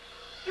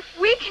 If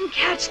we can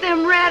catch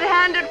them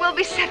red-handed, we'll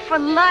be set for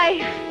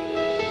life.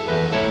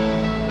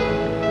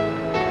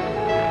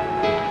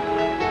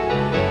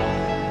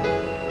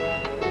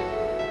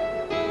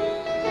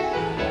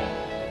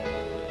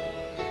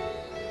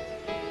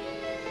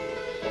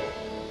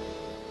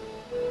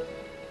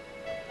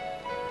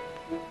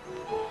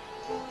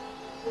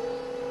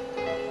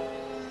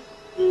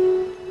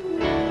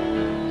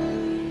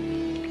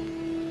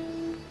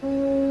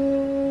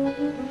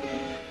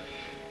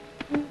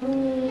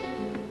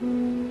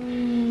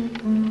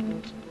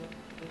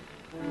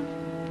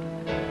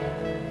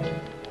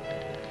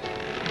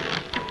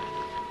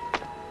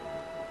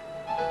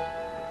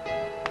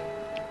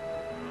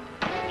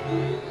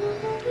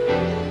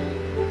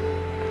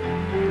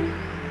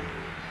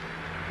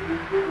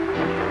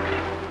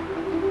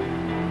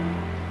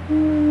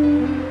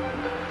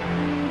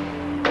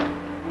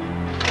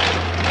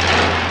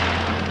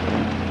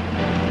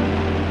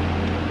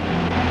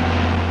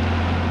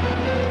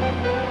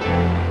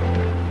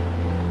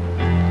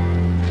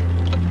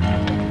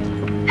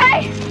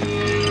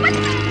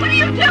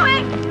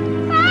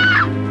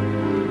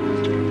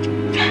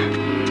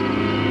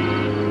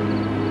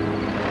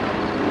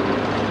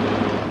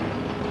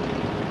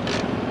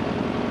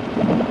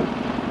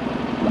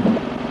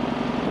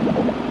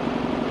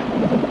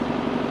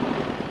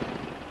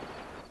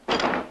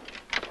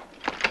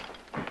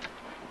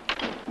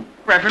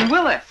 Reverend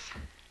Willis,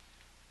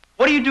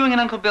 what are you doing in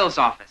Uncle Bill's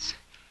office?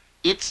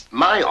 It's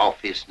my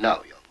office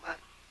now, young man.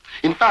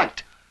 In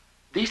fact,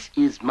 this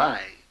is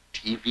my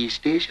TV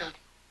station.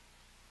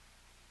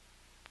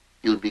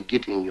 You'll be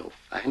getting your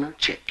final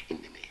check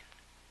in the mail.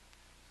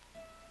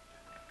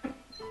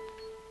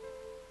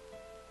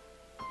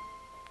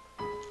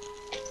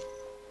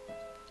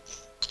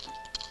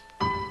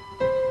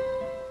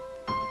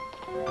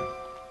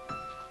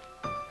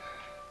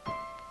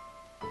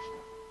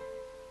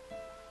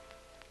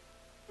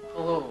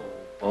 Hello,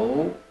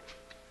 Bo.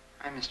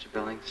 Hi, Mr.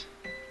 Billings.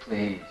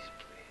 Please,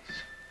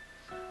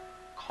 please.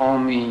 Call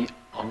me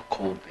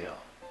Uncle Bill.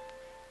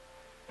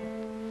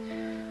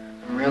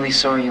 I'm really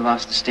sorry you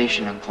lost the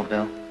station, Uncle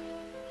Bill.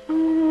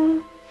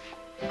 Damn.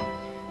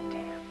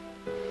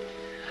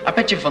 I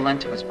bet you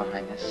Valenta was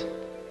behind this.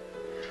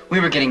 We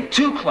were getting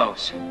too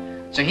close,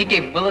 so he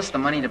gave Willis the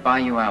money to buy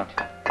you out.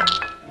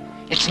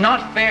 It's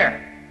not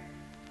fair.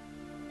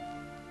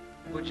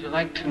 Would you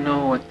like to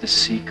know what the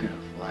secret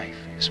of life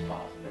is,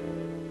 Paul?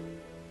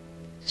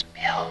 It's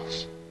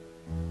pills.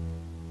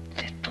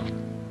 Little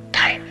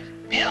tiny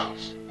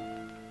pills.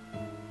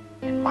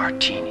 And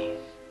martinis.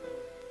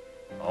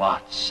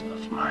 Lots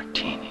of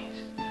martinis.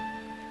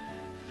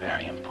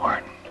 Very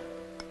important.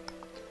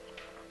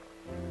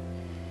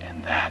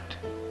 And that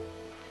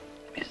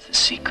is the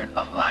secret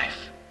of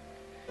life.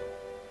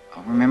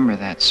 I'll remember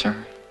that, sir.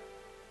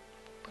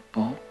 But,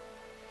 Bo,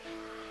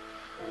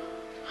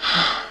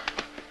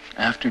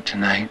 after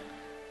tonight,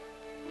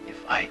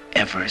 if I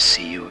ever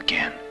see you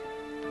again,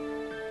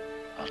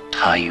 I'll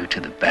tie you to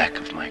the back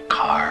of my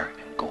car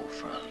and go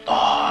for a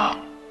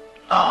long,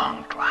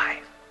 long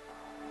drive.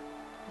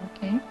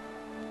 Okay.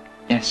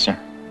 Yes, sir.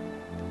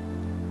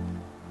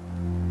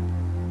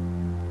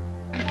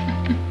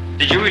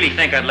 Did you really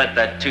think I'd let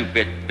that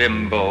two-bit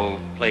bimbo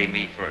play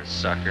me for a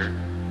sucker?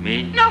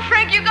 Me? No,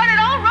 Frank, you got it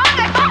all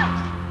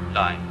wrong.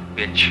 Lying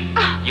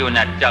bitch. You and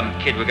that dumb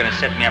kid were gonna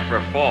set me up for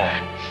a fall.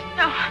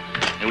 No.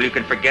 Well, you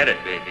can forget it,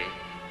 baby.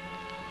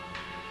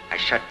 I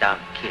shut down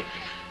Kid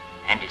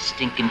and his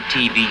stinking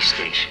TV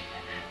station.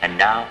 And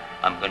now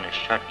I'm gonna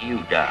shut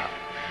you down.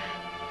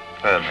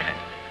 Permanently.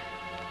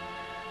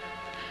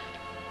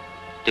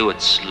 Do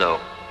it slow.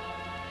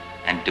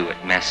 And do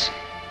it messy.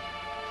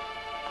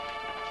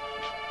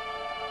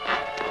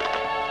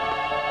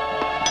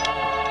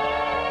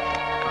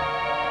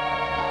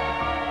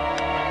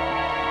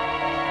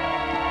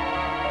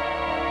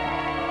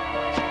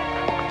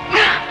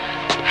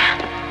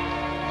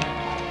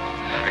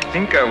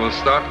 think I will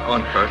start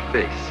on her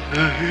face.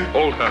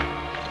 Hold her.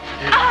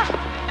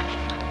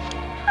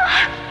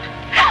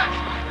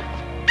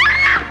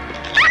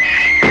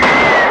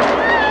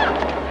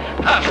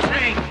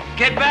 Upstream,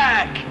 get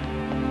back!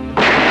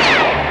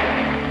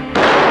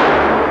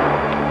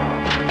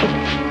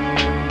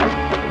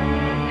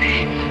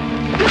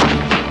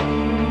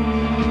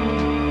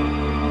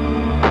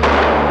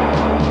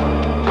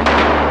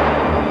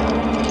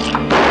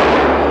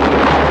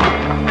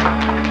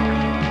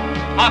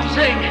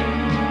 Upstream!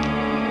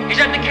 He's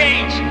at the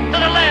cage! To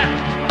the left!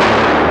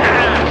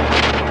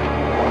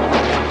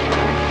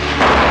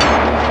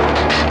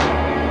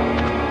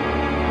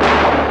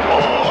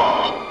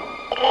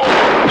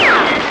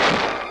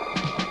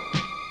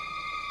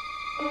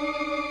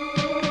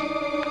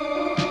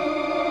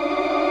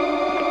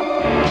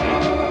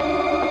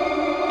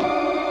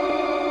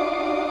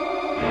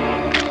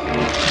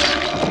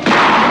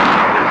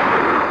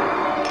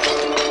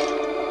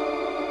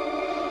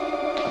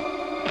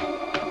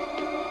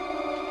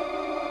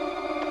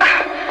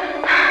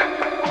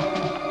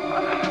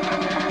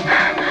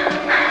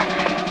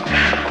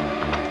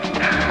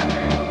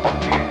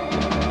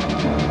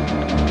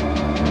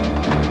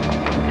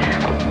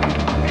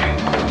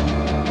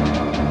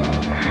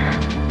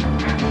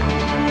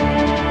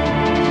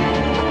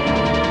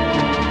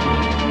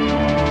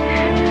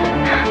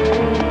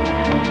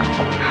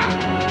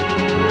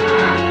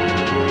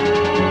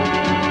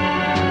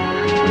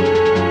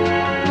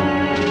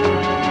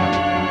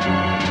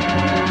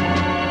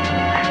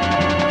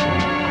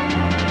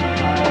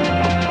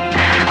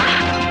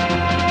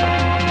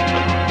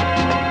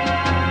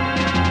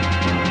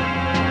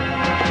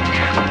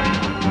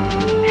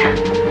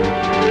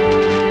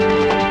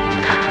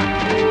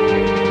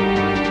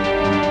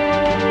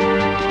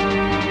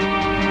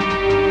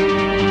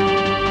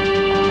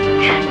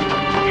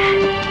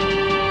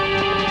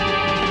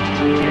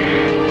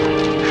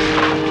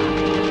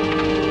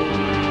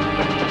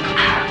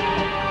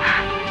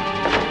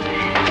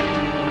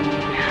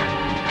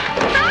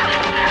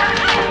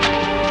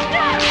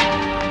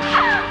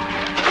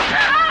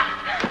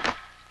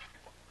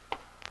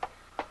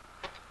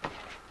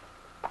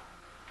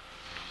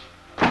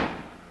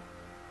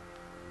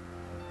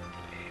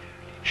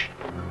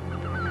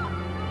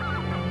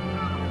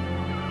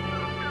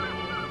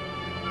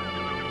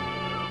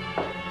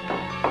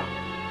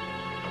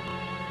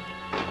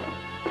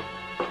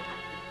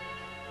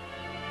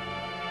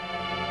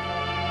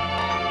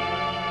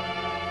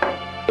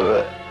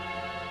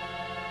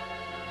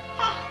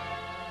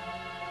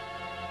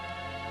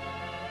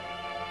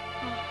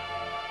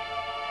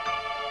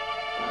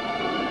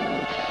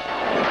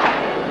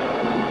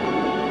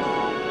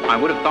 I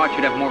would have thought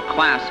you'd have more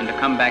class than to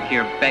come back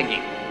here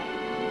begging.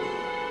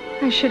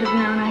 I should have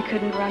known I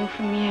couldn't run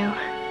from you.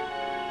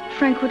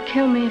 Frank would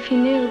kill me if he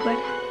knew, but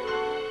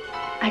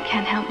I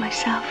can't help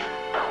myself.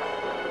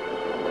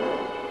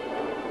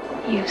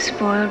 You've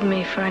spoiled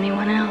me for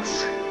anyone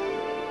else.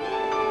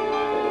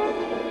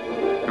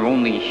 You're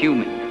only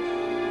human.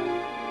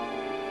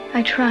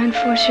 I try and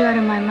force you out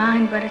of my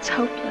mind, but it's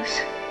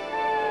hopeless.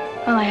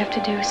 All I have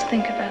to do is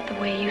think about the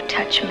way you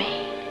touch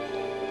me.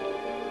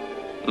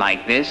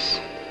 Like this?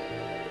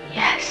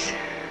 Yes.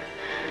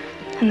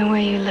 And the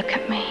way you look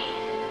at me.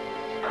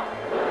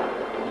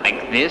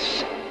 Like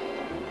this?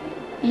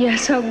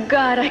 Yes, oh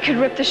God, I could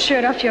rip the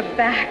shirt off your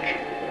back.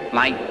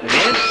 Like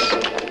this?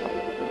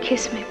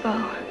 Kiss me,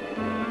 Bo.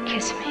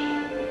 Kiss me.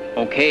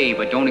 Okay,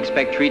 but don't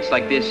expect treats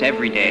like this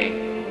every day.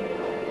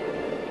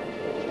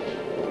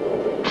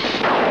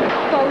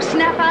 Bo,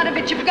 snap out of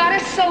it. You've got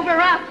to sober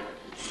up.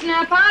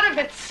 Snap out of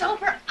it.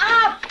 Sober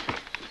up.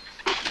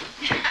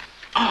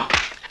 Oh.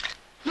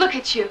 Look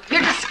at you.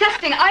 You're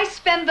disgusting. I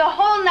spend the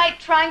whole night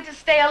trying to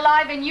stay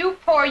alive, and you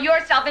pour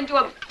yourself into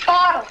a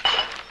bottle.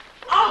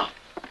 Oh.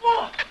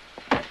 Oh.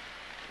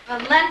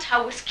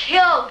 Valenta was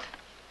killed.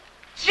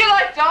 She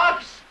like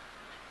dogs.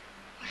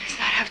 What does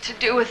that have to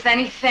do with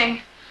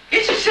anything?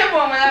 Get your sip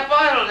on with that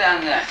bottle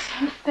down there.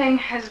 Something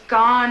has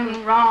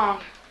gone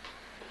wrong.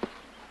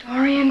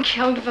 Dorian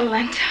killed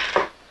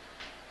Valenta.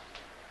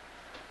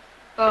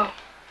 Bo,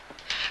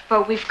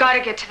 we've got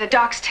to get to the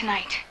docks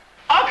tonight.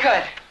 Oh,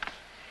 good.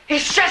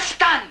 He's just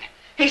stunned.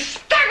 He's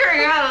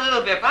staggering out a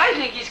little bit, but I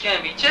think he's going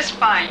to be just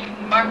fine. You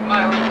can mark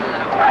my words on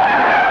that.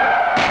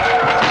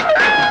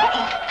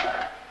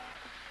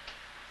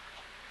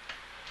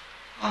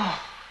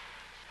 Oh.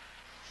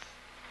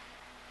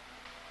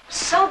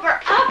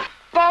 Sober up,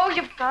 Bo.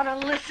 You've got to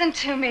listen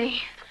to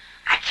me.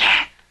 I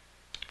can't.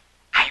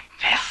 I'm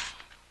pissed.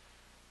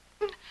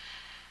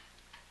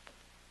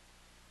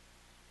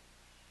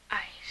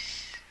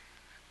 Ice.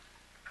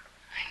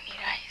 I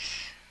need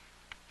ice.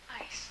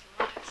 Ice.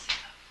 Lots of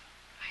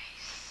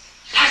ice.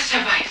 Lots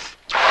of ice.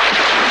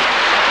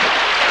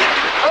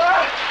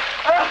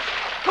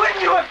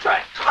 Couldn't you have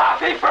tried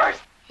coffee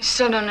first? You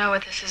still don't know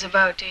what this is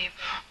about, do you,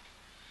 Bo?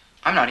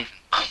 I'm not even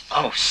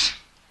close.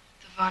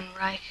 The Von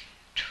Reich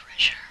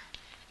treasure.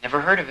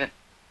 Never heard of it.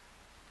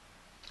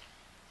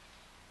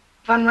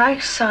 Von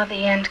Reich saw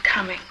the end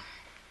coming.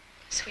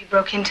 So he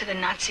broke into the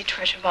Nazi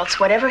treasure vaults.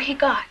 Whatever he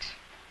got,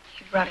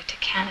 he brought it to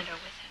Canada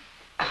with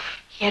him.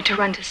 He had to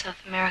run to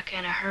South America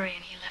in a hurry,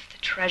 and he left the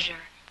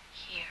treasure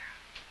here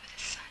with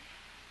his son.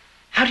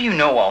 How do you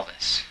know all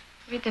this?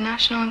 Read the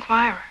National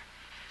Enquirer.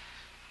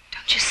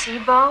 Don't you see,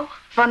 Bo?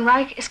 Von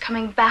Reich is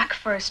coming back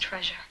for his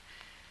treasure.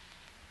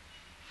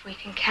 If we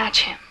can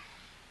catch him,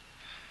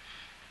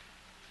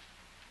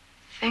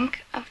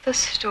 think of the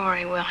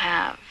story we'll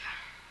have.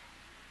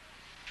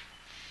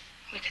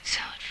 We could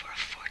sell it for a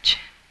fortune.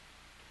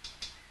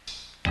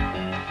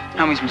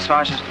 Naomi's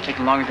massages will take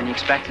longer than you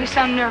expected. You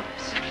sound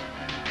nervous.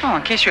 Oh,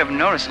 in case you haven't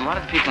noticed, a lot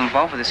of the people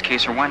involved with this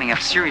case are winding up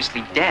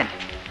seriously dead.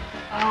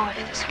 Oh,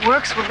 if this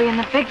works, we'll be in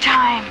the big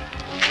time.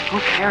 Who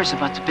cares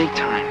about the big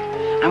time?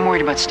 I'm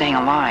worried about staying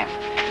alive.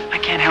 I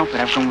can't help it.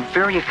 I've grown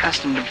very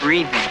accustomed to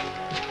breathing.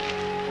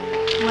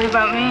 What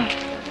about me?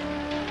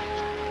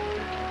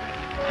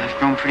 I've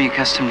grown pretty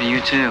accustomed to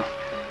you, too.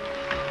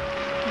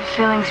 The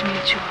feeling's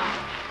mutual.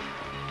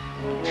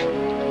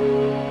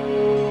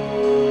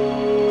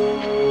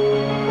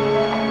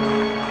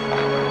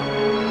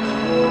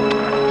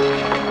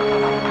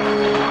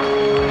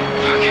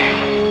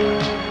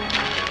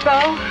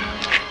 Bo,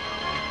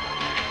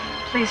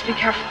 please be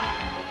careful.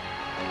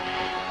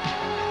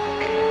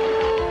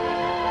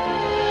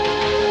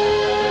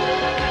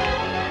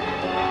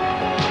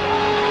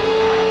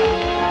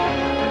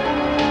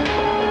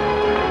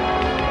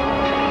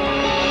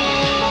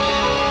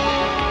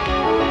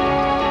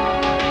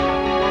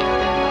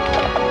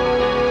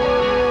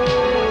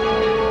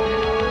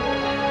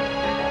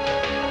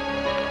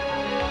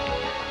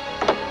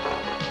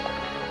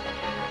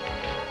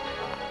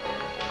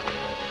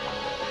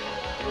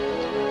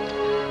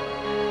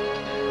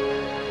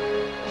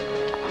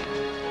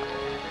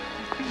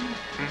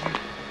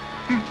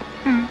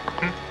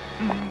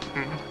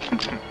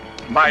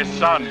 My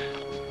son,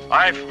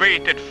 I've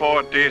waited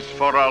for this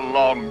for a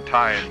long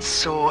time.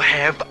 So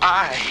have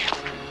I.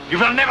 You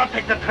will never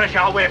take the treasure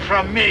away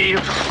from me, you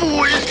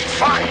fool!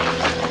 Fine!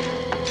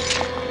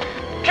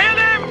 Kill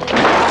him!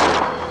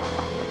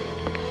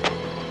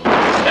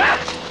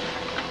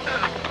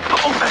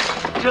 Oh,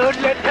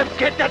 don't let them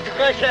get the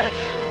treasure!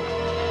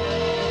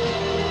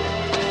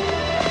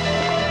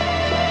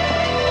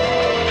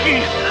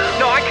 Please!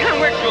 No, I can't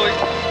work, Julie.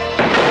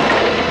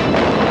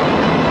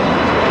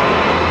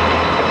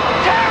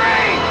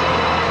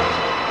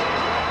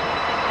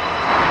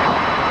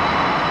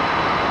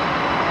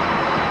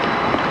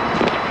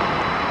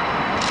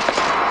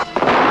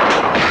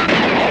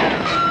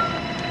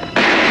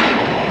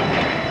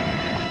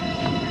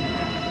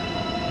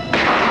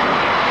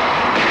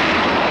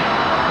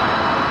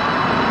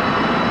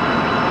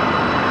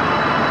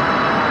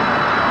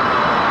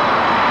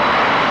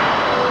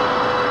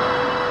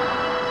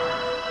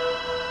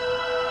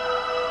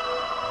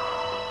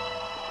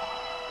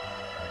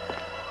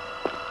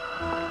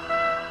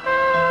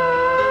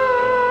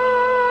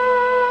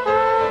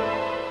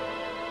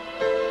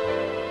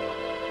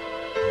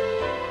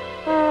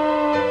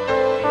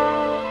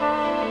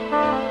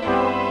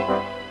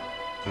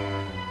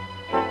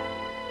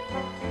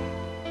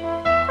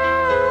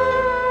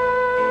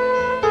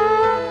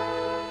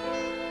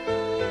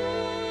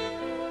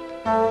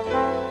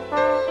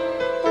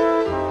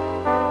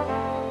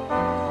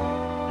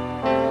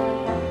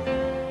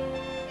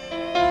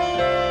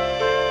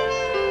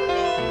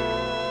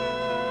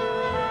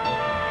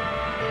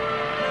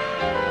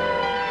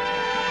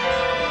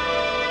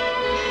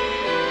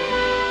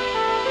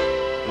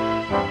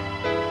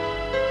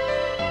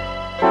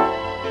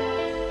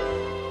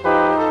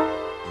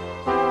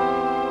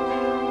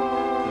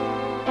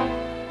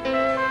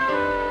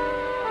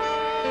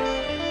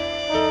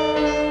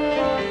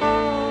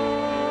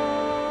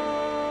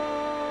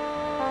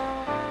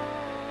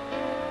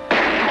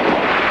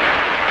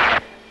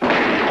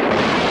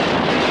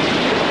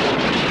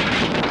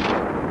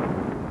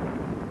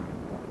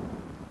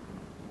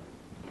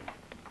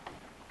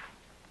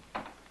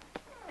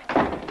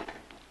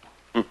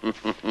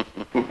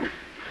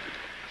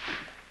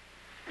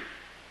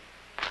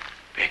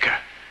 Baker.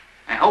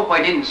 I hope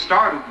I didn't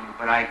startle you,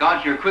 but I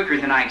got here quicker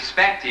than I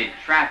expected.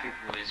 Traffic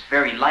was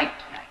very light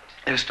tonight.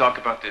 Let's talk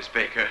about this,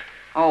 Baker.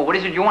 Oh, what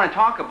is it you want to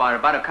talk about?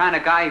 About a kind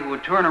of guy who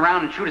would turn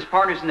around and shoot his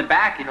partners in the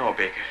back? No,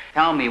 Baker.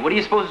 Tell me, what do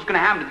you suppose is going to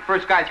happen to the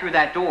first guy through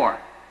that door?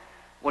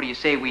 What do you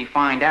say we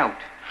find out?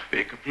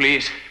 Baker,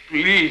 please,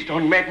 please,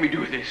 don't make me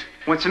do this.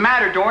 What's the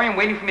matter, Dorian?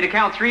 Waiting for me to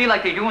count 3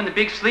 like they do in the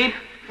big sleep?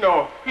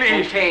 No,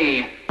 please.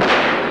 Okay.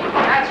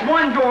 That's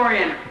 1,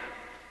 Dorian.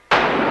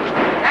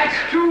 That's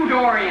 2,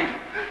 Dorian.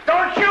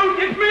 Don't shoot!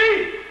 It's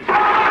me!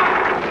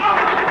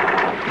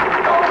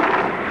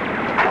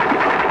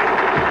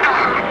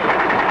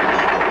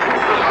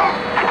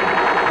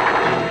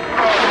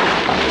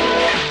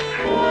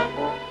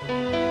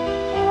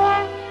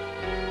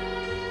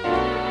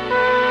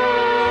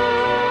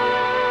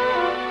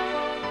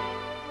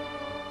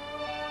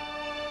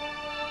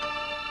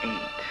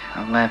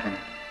 $8, 11,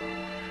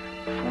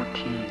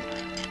 14.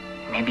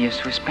 Maybe a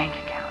Swiss bank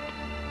account.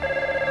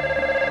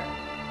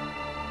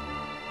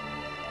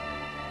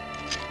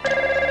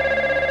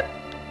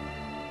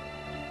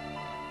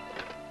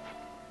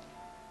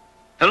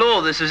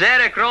 Hello, this is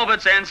Eric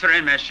Roberts'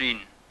 answering machine.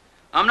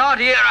 I'm not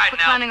here right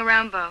Quit now. clowning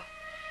around, Bo.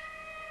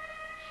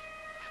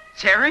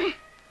 Terry?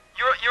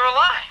 You're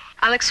alive.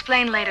 I'll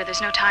explain later.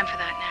 There's no time for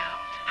that now.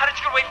 How did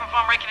you get away from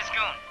Von Rankin and his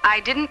goon? I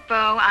didn't,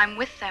 Bo. I'm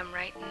with them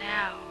right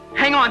now.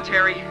 Hang on,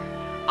 Terry.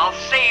 I'll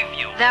save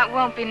you. That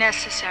won't be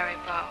necessary,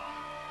 Bo.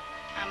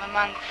 I'm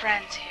among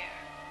friends here.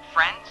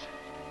 Friends?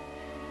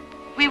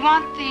 We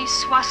want the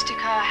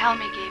swastika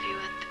Helmy gave you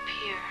at the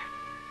pier.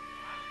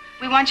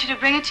 We want you to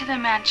bring it to the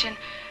mansion,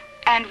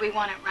 and we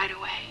want it right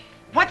away.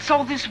 What's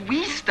all this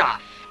we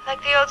stuff?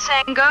 Like the old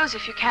saying goes,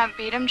 if you can't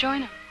beat him,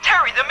 join him.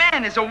 Terry, the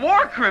man is a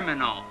war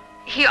criminal.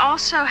 He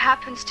also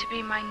happens to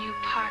be my new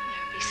partner.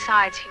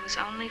 Besides, he was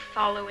only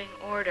following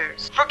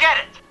orders. Forget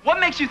it. What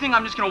makes you think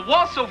I'm just gonna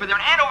waltz over there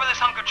And hand over this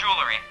hunk of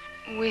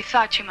jewelry. We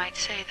thought you might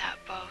say that,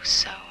 Bo,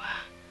 so,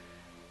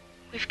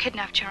 we've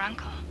kidnapped your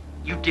uncle.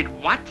 You did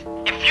what?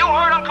 If you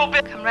heard Uncle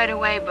Bill... Come right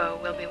away, Bo.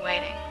 We'll be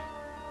waiting.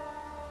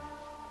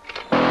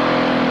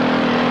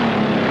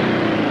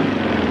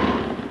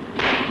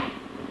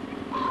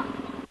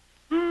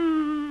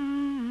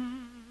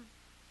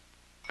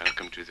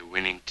 Welcome to the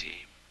winning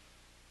team.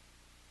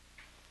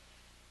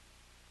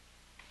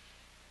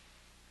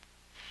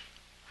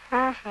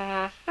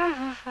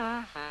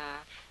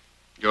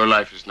 Your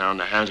life is now in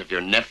the hands of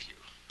your nephew.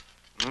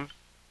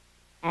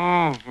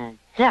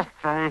 Yes,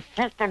 I was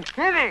fucking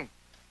kidding.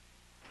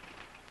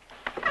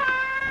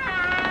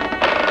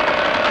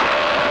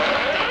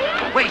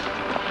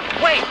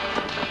 Wait!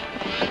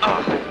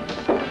 Oh.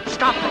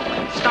 Stop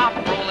rolling. Stop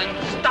rolling.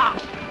 Stop.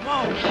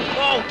 Whoa.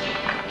 Whoa.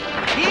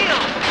 Heel.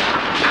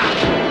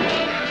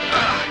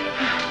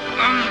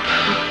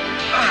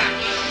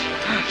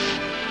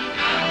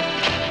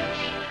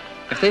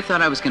 If they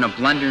thought I was gonna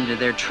blunder into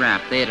their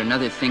trap, they had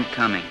another thing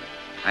coming.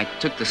 I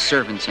took the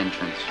servants'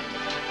 entrance.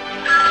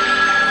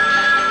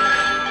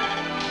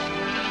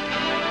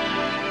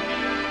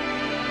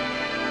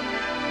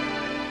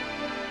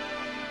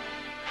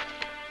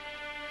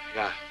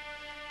 Yeah.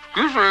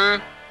 Excuse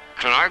me.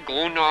 Can I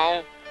go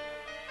now?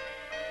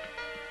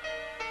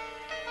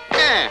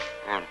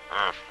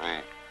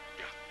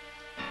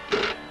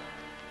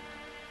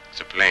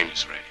 The plane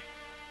is ready.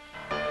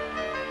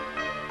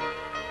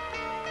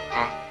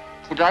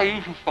 Could I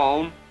use your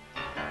phone?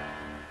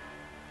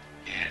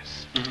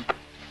 Yes.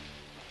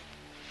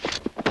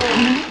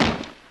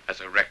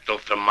 As a rectal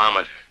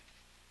thermometer.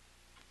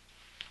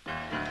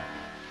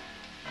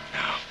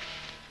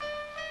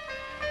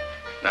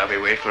 Now we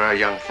wait for our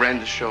young friend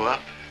to show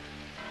up.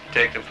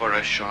 Take them for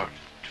a short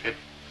trip.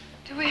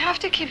 Do we have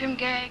to keep him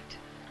gagged?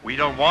 We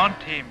don't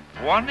want him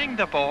warning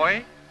the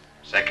boy.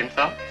 Second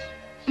thoughts?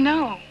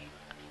 No.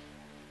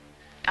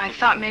 I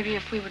thought maybe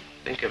if we would...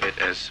 Think of it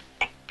as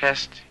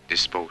pest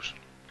disposal.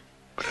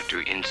 What are two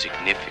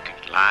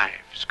insignificant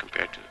lives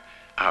compared to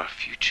our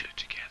future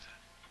together?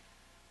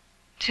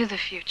 To the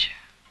future.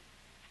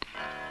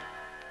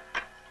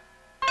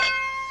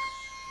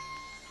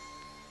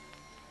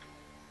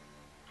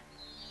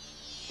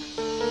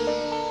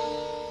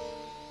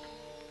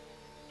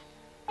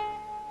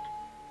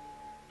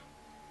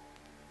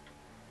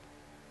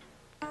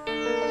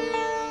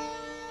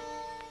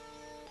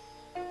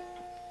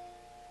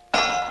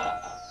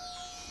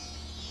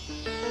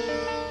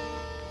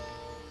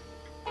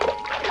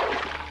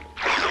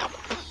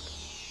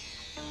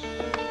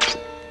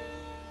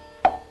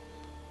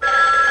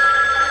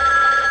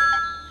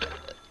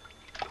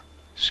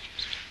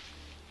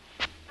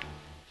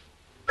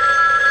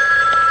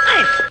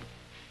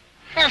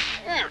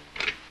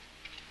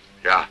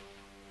 Ja.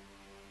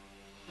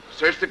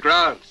 Search the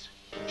grounds.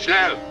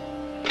 Schnell.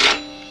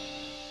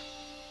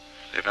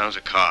 They found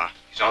the car.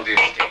 He's on the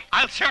estate.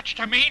 I'll search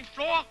the main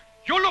floor.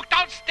 You look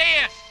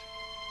downstairs.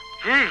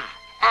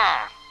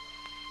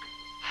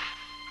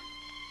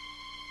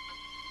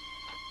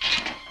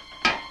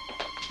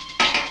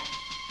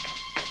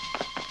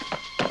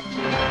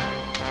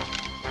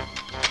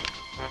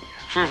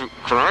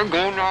 Can I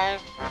go now?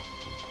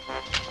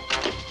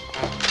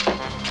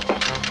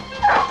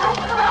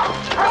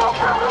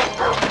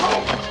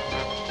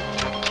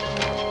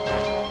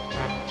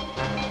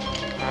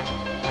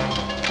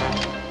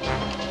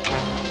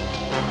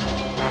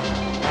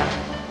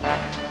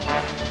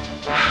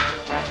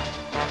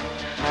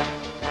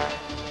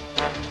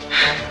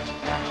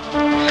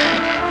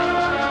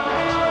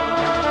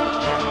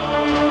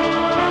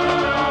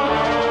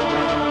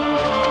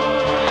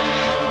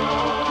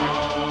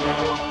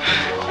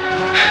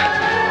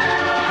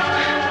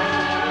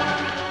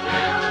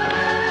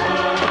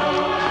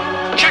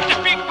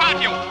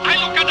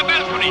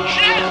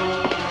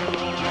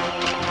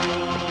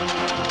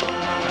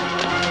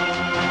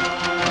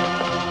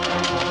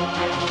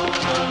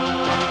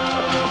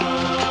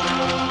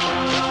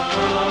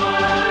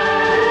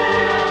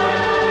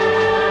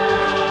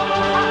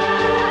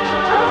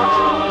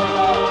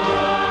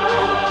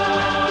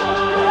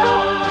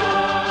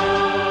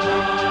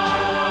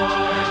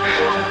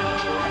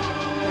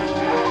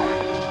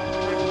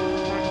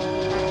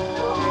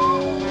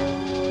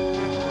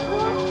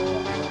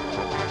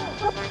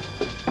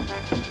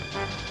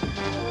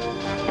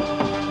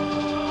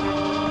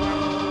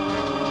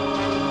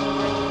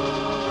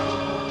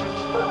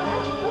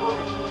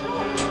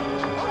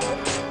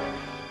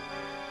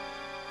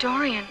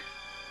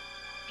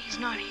 He's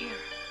not here.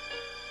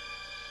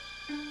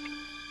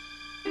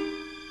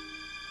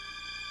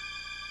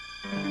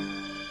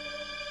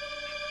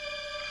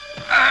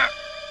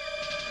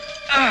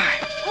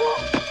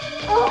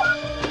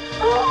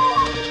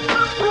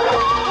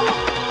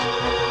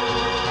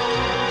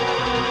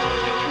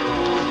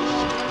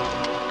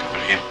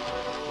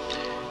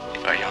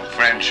 If our young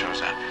friend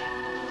shows up,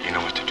 you know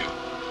what to do.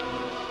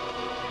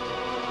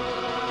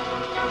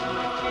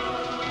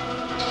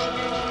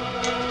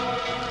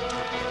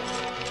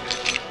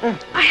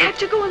 I had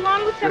to go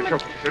along with them. A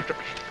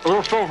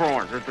little silver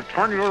one. It's a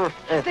tiny little...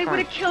 They would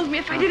have killed me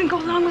if I didn't go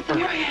along with them.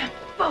 Here I am.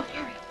 Both,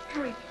 hurry,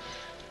 hurry.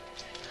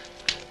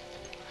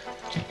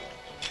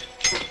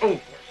 Oh,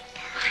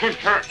 she's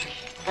hurt.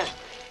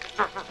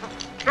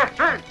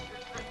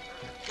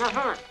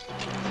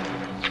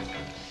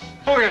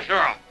 Who is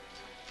girl?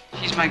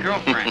 She's my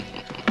girlfriend.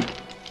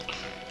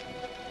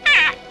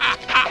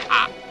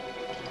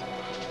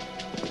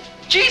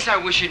 Jeez, I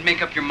wish you'd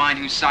make up your mind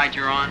whose side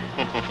you're on.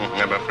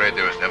 I'm afraid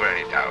there was never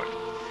any doubt.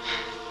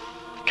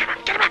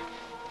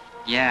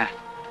 Yeah.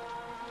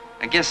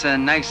 I guess a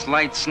nice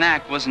light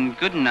snack wasn't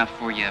good enough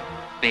for you,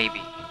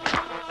 baby.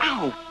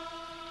 Ow!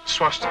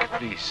 Swastika,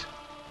 please.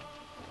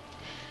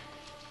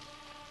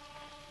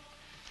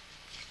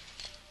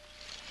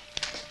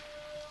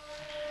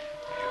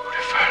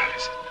 Beautiful, isn't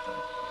it?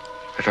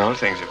 But all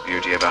things of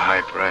beauty have a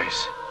high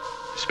price,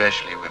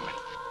 especially women.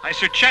 I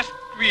suggest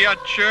we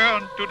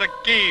adjourn to the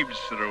games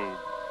room.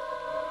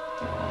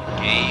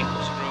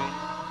 Games room?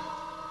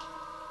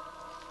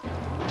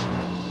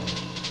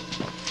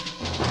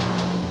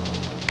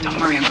 Don't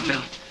worry, Uncle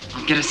Bill.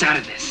 I'll get us out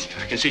of this.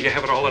 I can see you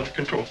have it all under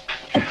control.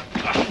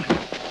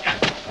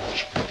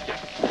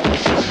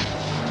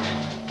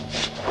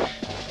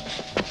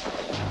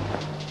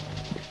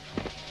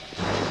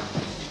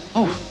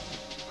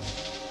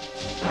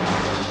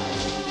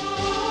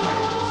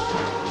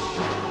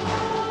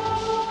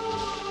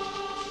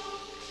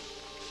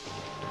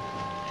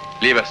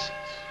 Leave us.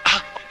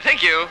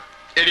 Thank you,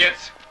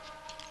 idiots.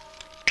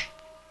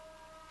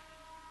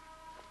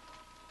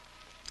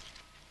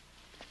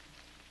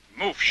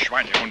 Move,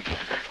 Schweinehund.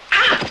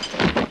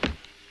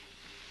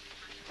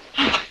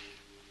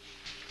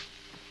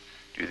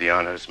 Do the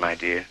honors, my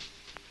dear.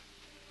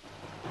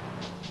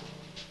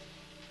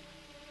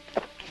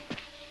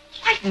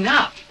 Lighten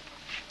up.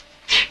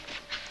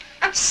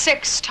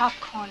 6, top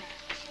corner.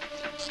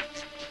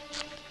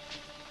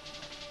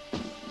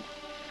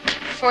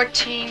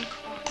 14, corner.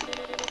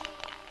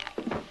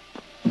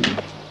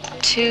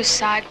 2,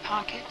 side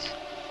pocket.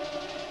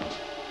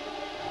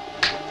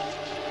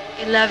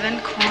 11,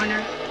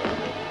 corner.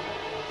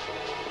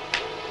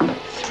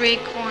 3,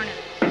 corner.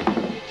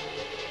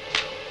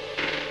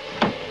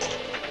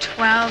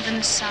 12 in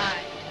the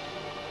side.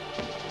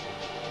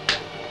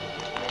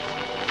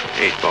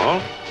 8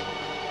 ball.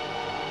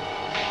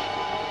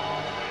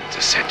 It's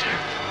a center.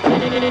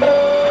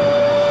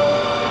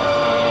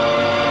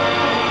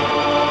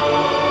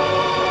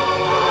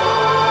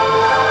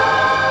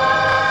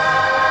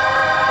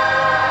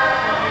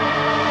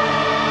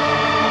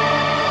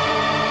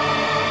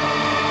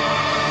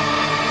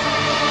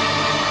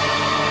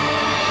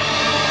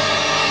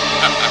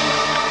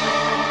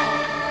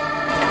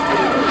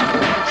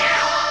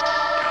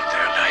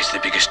 The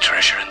biggest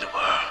treasure in the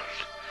world.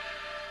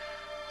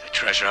 The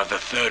treasure of the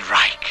Third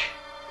Reich.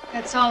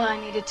 That's all I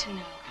needed to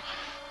know.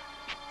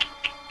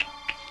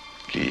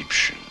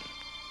 Liebchen.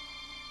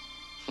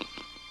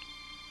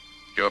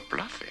 You're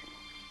bluffing.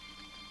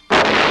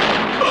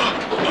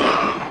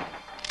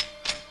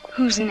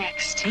 Who's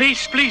next?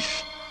 Please,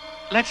 please.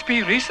 Let's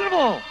be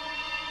reasonable.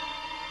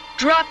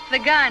 Drop the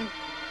gun.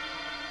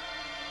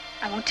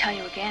 I won't tell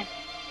you again.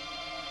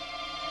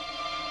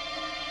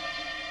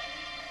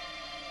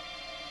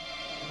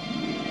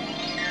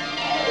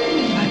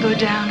 If I go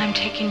down, I'm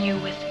taking you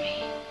with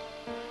me.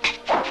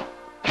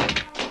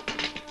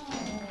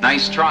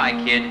 Nice try,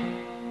 kid.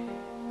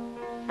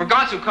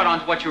 Ragazzo cut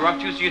on to what you were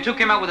up to, so you took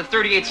him out with a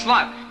 .38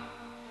 slug.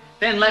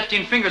 Then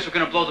left-in fingers were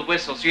gonna blow the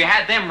whistle, so you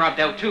had them rubbed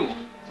out too.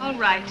 All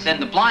right. Then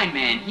the blind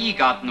man, he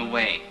got in the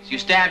way. So you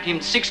stabbed him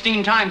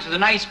 16 times with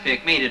an ice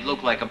pick, made it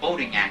look like a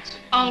boating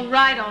accident. All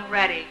right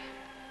already.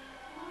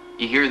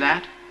 You hear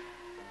that?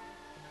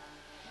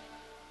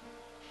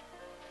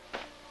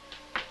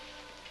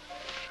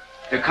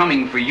 They're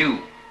coming for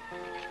you.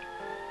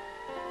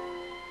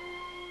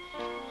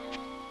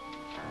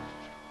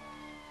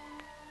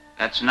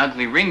 That's an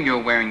ugly ring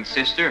you're wearing,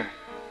 sister.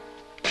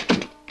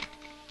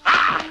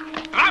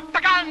 Drop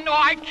the gun or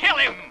I kill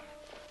him.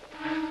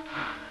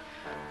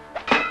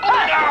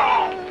 Oh, no!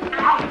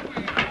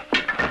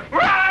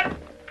 Run!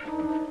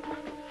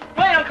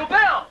 Wait, Uncle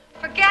Bill!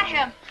 Forget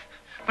him.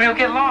 But he'll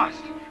get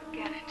lost.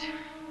 Forget it.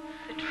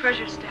 The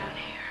treasure's down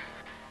here.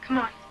 Come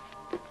on.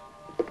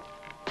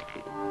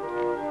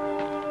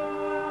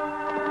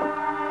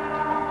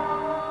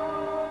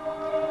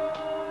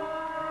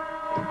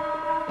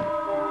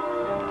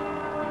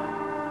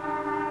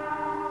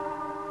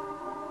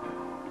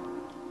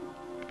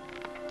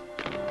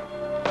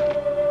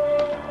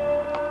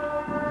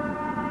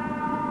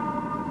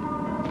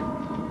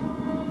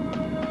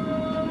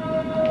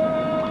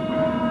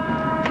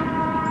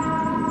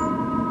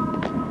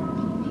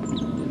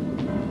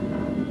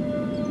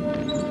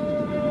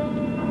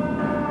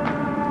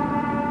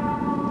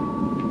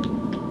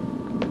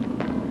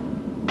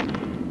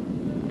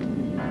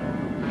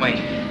 Wait,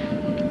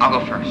 I'll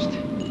go first.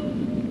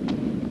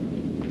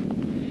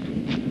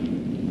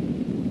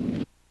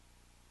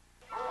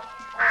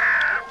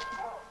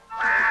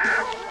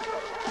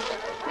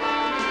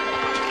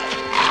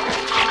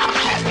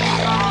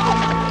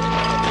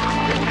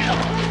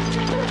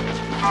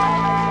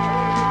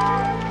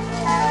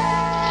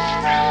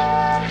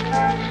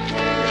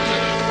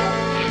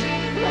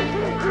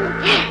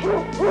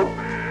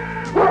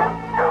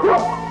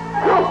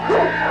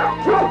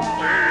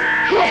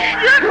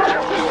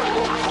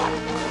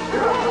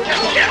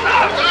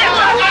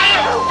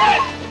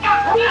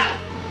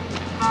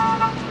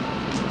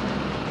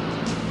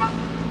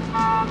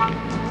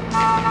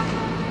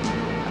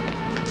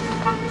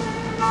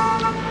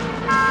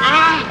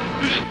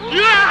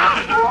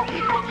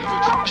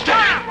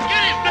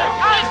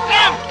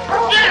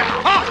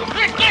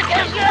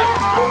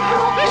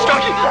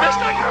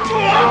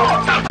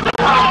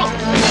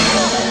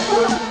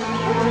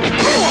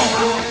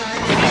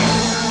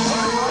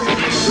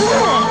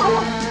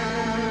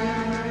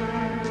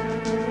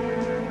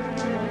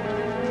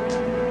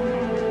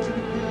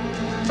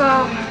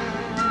 Bo.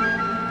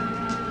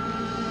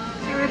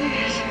 There it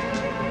is.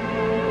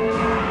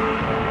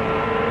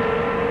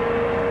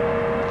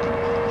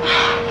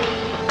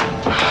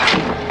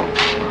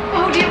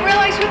 Oh, do you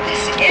realize what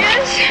this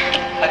is?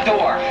 A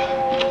door.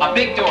 A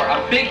big door.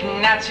 A big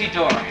Nazi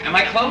door. Am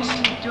I close?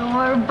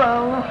 Door,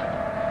 Bo.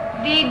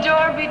 The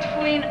door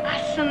between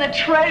us and the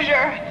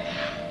treasure.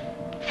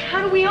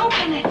 How do we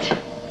open it?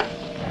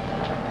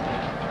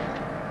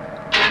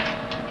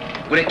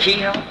 Would a key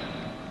help?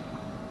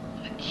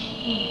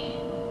 Key.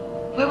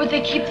 Where would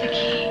they keep the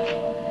key?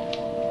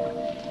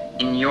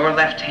 In your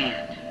left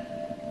hand.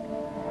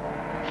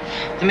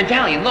 The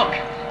medallion, look.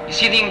 You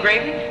see the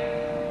engraving?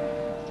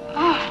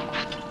 Oh.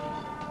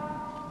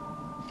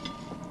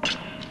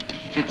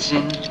 Fits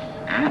in.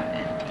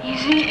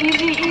 Easy,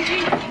 easy,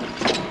 easy.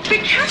 Be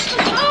careful,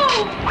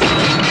 oh!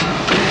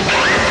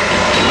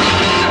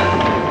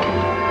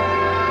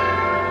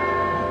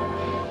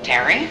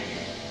 Terry?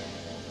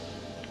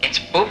 It's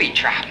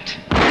booby-trapped.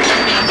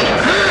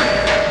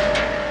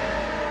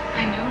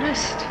 I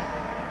noticed.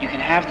 You can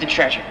have the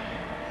treasure.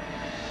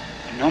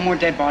 But no more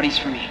dead bodies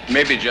for me.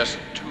 Maybe just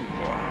 2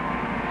 more.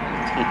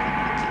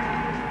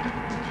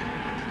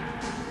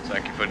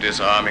 Thank you for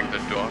disarming the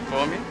door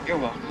for me. You're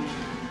welcome.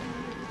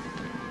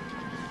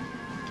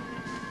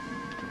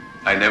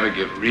 I never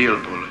give real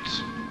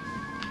bullets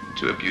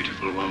to a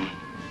beautiful woman.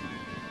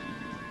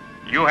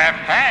 You have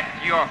had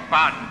your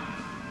fun.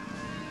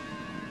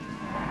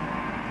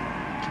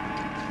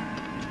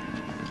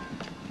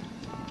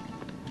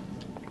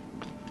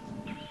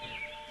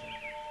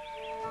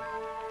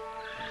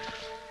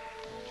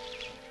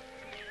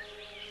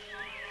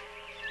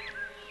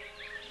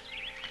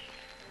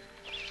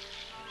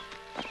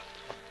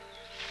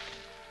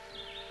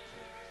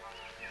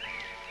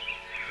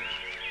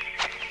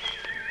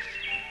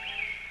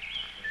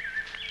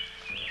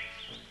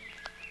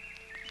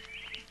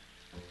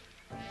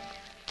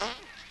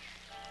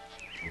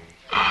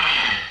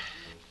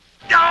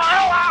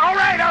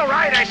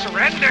 I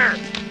surrender.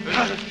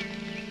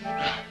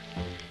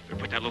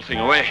 Put that little thing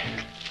away.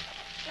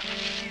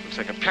 Looks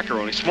like a pecker,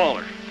 only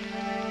smaller.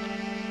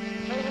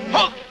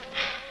 Halt!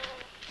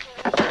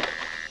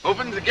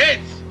 Open the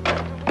gates.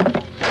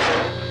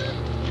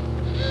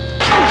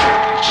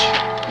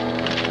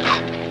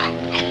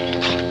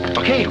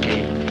 Okay.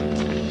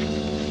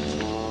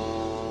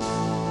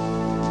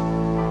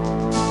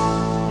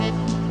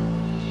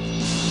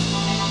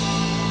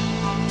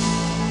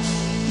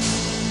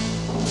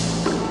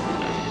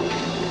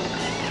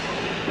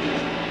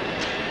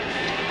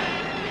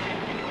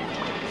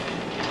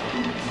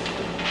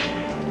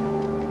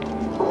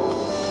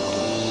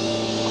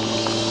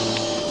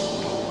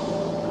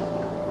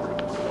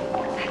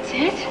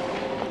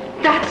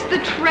 That's the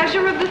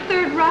treasure of the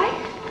Third Reich?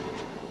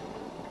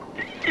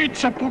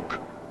 It's a book.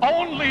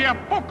 Only a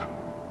book.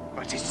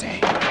 What's it say?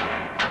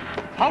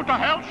 How the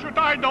hell should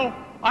I know?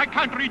 I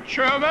can't read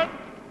German.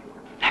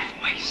 That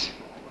voice.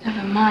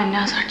 Never mind,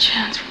 now's our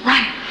chance.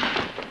 Run!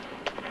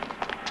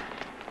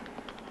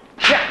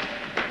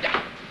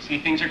 Yeah. See,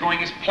 things are going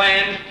as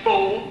planned,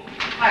 fool.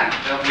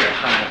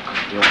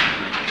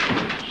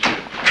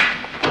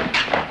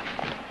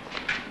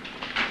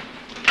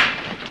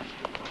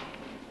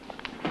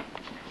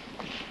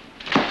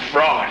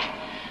 Fraud.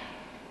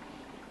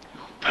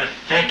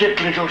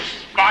 Pathetic little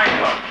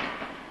spider.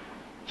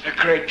 The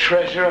great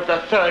treasure of the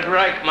Third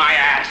Reich, my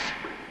ass.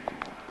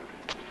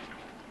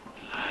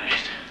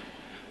 Lies.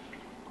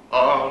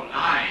 All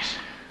lies.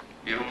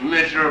 You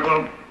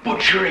miserable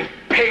butchering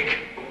pig.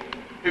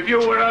 If you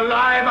were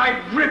alive,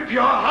 I'd rip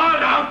your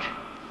heart out.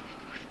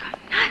 We've got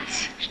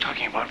nuts. He's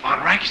talking about Von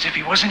Reich as if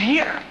he wasn't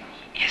here.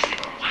 Is it?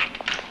 What?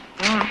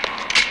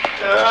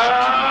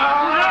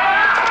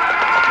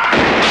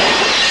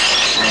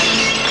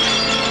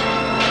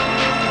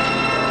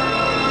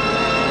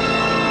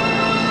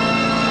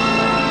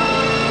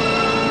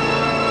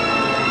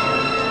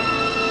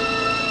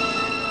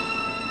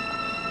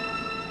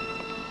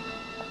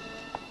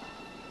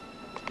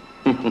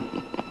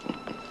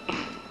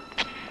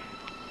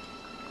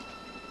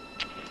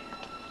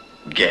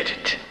 Get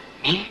it.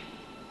 Me?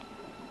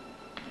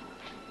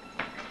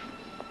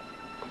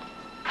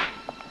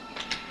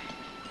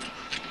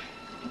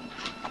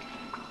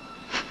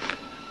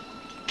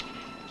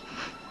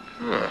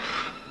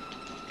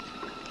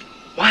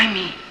 Why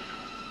me?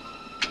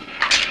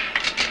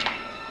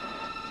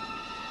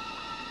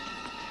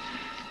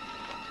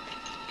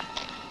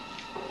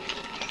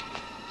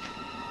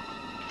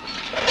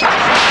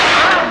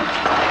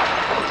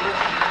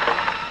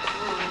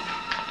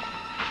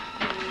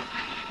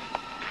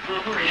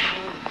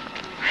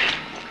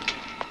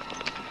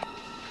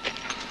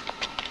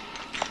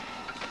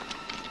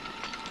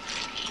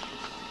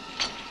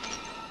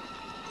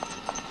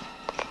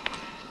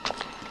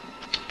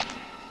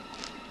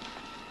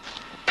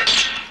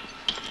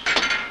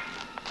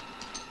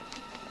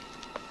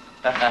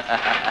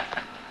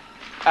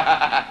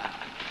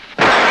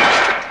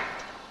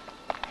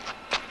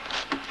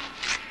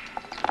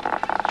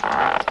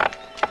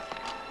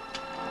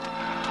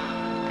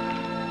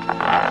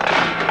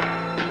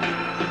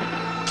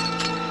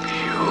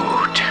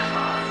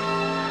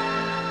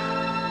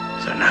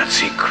 The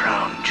Nazi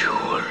crown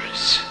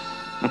jewels.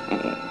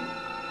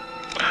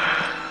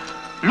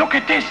 Look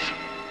at this.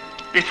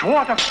 It's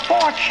worth a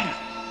fortune.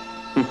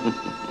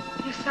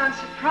 You sound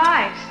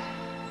surprised.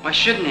 Why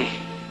shouldn't he?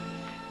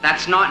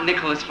 That's not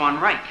Nicholas von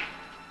Reich.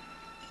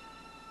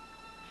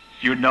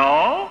 You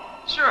know?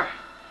 Sure.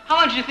 How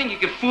long did you think you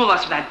could fool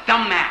us with that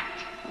dumb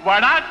act? Why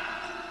not?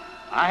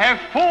 I have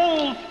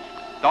fooled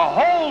the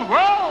whole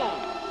world.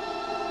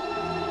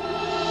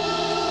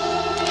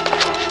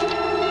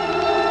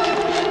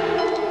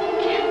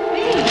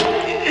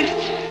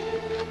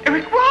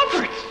 Eric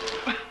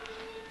Roberts!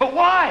 But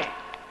why?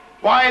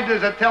 Why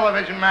does a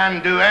television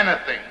man do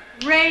anything?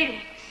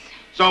 Ratings.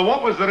 So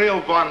what was the real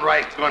Von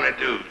Reich gonna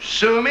do?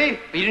 Sue me?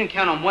 But you didn't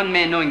count on one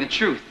man knowing the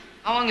truth.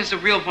 How long has the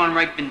real Von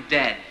Reich been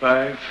dead?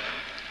 5,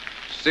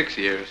 6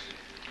 years.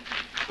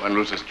 One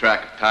loses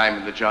track of time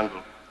in the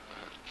jungle.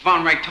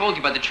 Von Reich told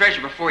you about the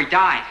treasure before he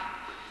died.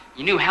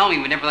 You knew Helmy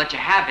would never let you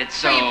have it,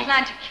 so... So you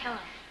planned to kill him?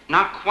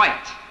 Not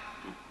quite.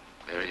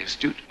 Very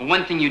astute. But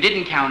one thing you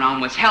didn't count on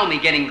was Helmy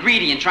getting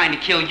greedy and trying to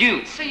kill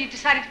you. So you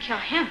decided to kill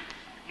him?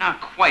 Not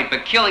quite,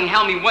 but killing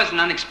Helmy was an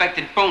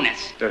unexpected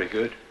bonus. Very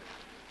good.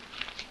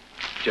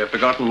 But you have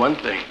forgotten one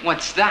thing.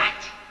 What's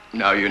that?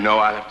 Now you know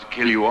I'll have to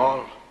kill you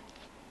all.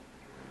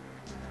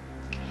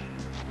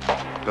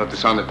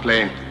 Notice on the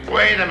plane.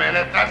 Wait a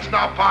minute, that's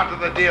not part of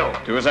the deal.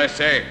 Do as I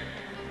say.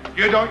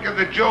 You don't get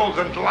the jewels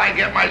until I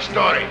get my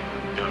story.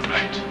 You're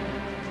right.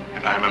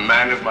 And I'm a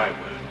man of my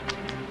word.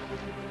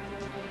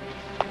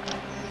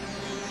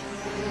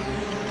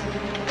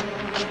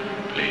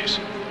 Please,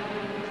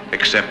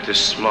 accept this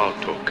small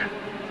token.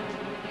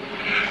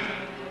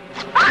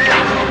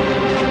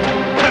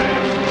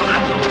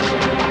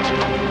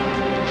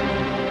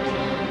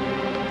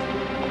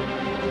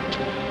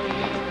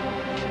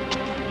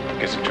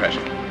 Get some treasure.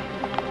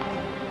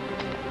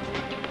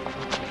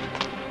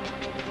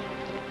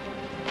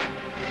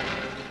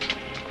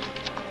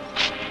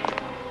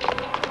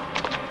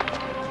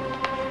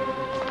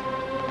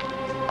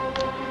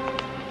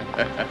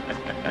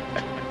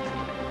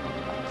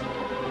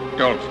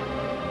 Don't.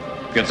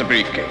 Get the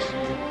briefcase.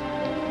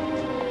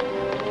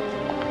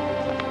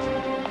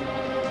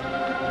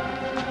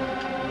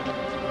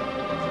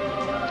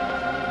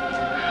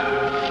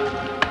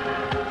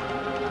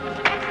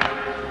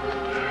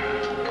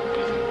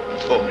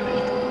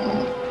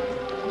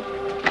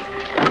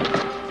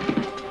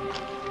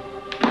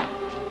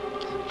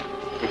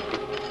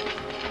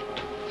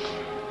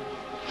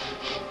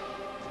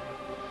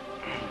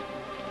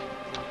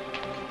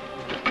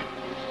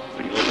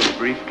 When you open the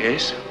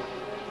briefcase,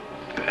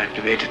 you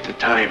activated the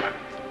timer.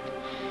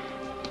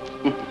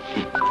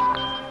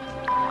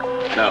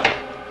 Now,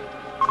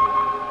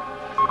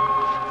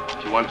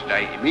 if you want to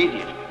die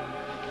immediately,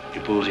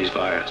 you pull these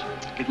wires.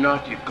 If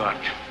not, you've got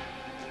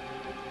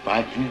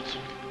 5 minutes.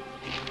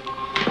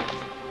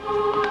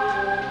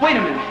 Wait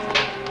a minute.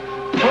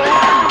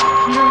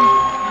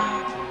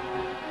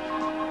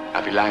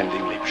 Happy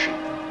landing, Liebchen.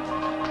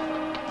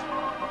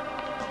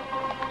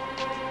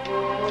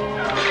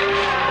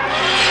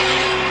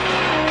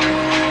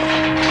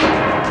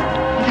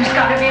 There's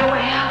got to be a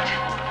way out.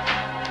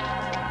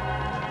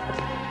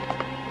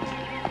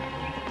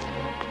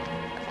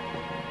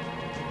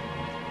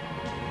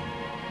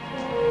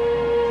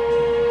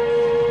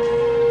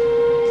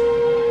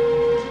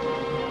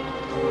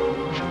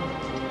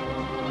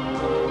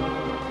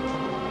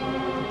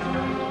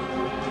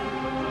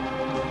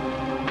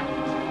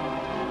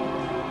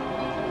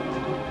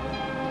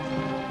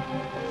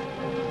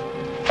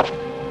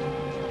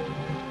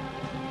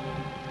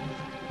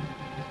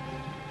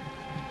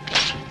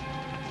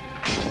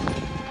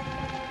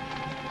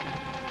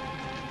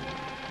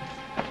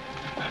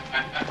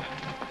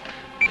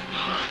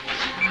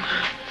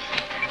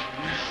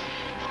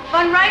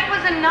 Von Reich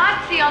was a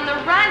Nazi on the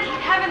run.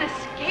 He'd have an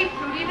escape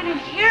route even in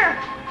here.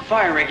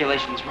 Fire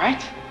regulations,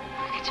 right?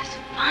 I could just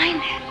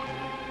find it.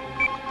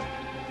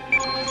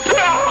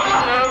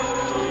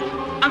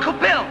 Uncle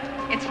Bill,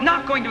 it's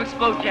not going to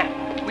explode yet.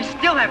 We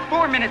still have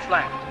 4 minutes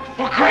left.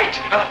 Well, great.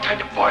 I'll have time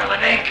to boil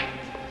an egg.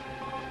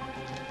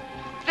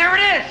 There it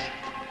is.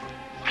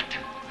 What?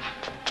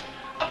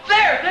 Up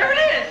there. There it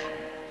is.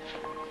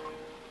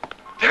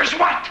 There's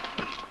what?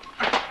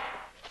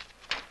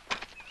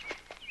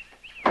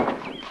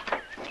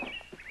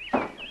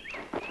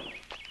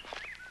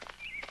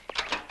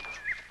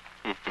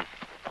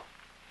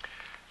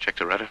 Check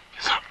the rudder.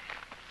 Yes, sir.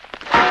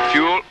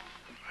 Fuel.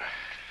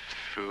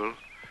 Fuel.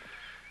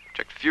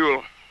 Check the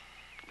fuel.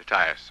 The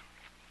tires.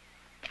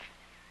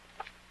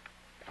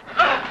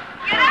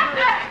 Get up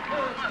there!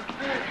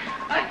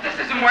 This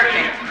isn't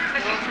working.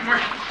 This isn't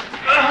working.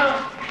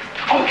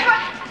 Oh,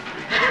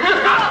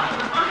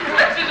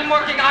 this isn't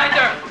working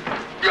either.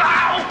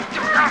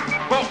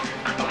 Whoa,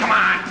 come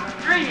on.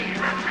 3.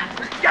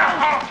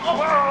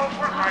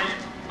 Where are you?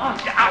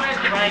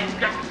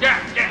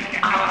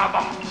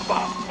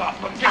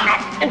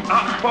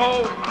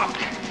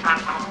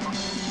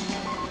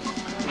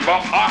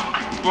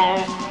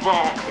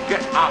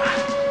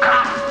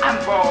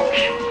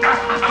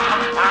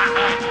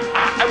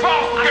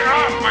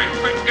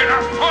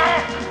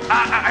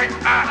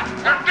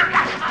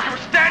 You're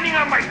standing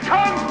on my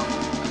tongue.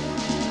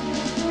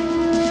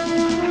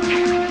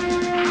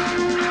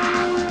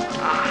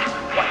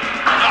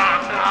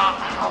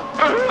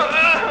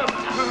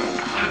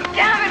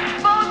 Damn it,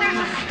 Bo, there's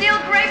a steel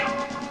grate.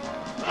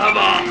 Come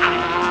on.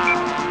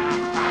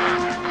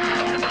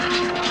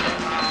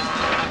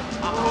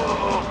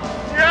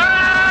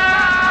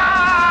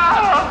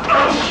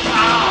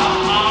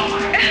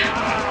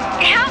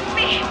 Help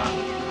me.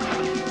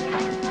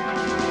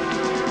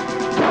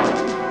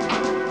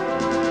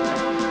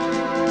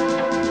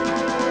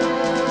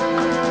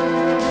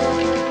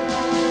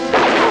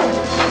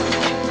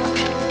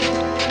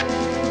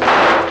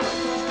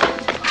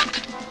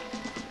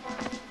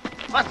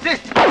 What's this?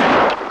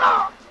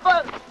 Oh,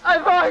 but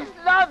I've always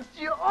loved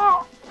you.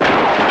 Oh.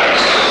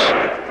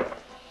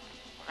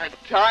 My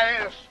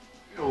tires,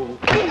 you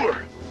fool.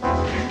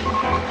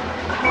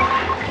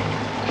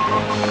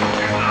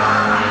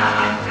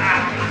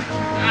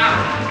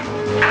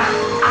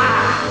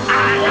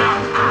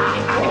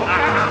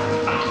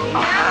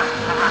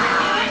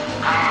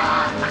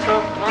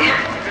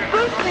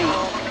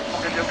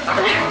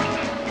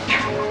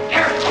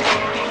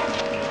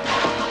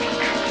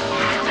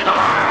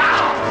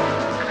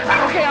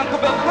 Okay, Uncle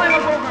Bill, climb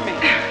up over me.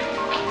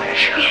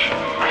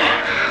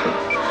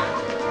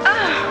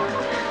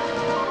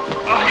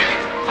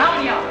 Help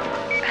me up.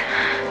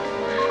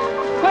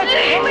 Pull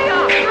me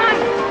up. Come on.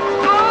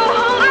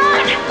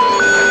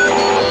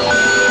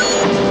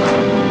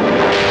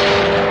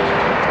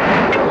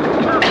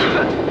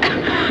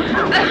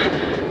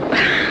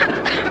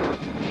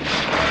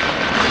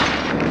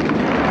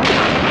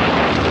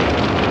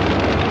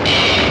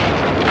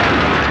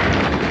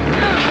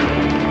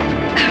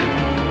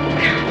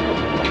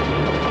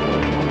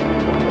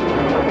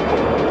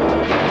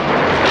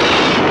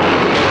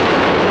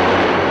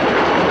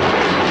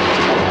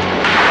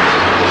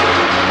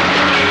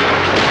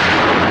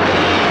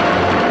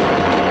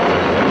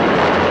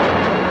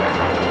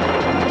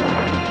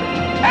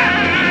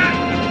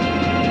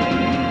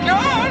 Bo,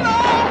 hold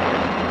on.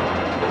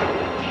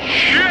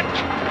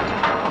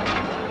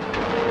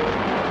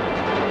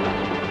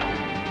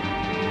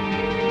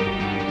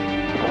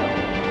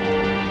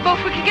 Bo,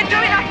 if we can get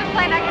Joey off the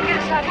plane, I can get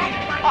us out of here.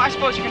 Oh, I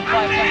suppose you can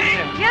fly a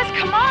plane too. Yes,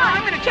 come on.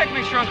 I'm gonna check,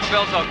 make sure Uncle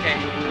Bill's okay.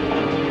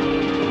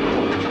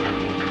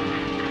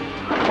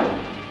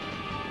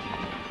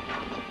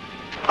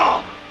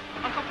 Oh,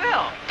 Uncle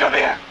Bill. come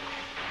here.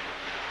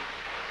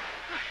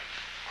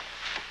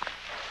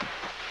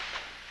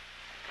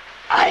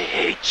 I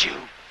hate you.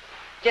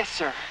 Yes,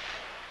 sir.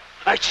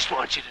 I just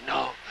want you to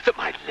know that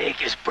my leg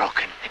is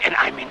broken and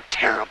I'm in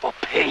terrible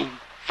pain.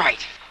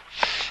 Right.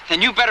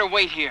 Then you better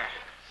wait here.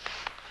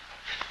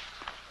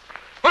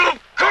 Well, of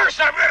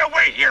course I'm gonna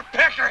wait here,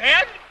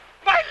 peckerhead.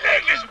 My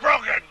leg is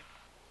broken.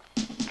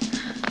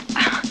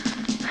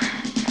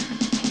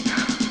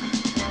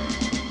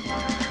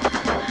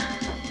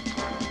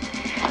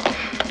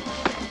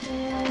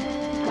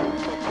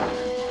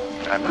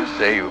 I must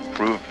say you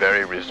proved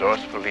very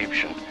resourceful,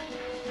 Liebchen.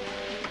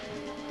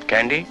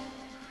 Candy?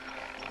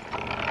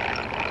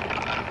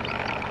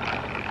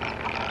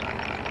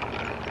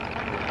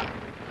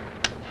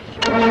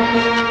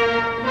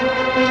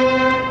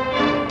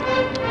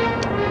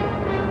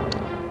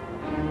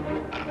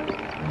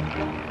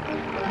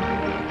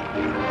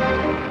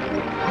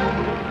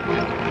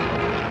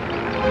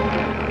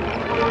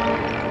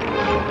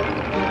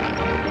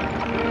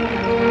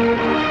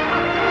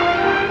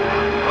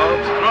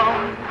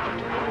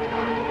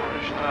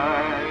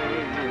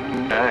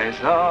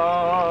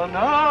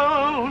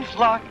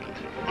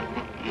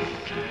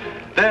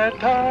 Der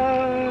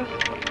Tag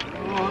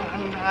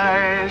und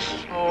ein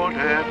so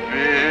der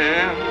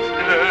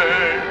Finster.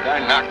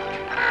 Dein Nackt.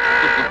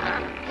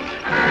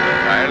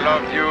 I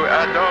love you,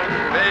 adult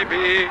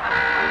baby.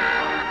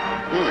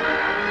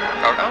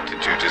 Our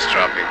altitude is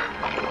dropping.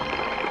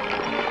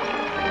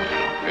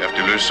 We have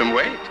to lose some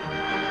weight.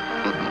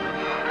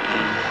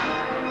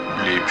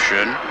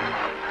 Liebchen.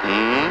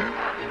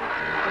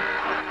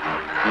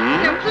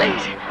 No,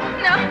 please.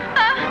 No.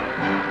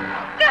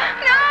 No.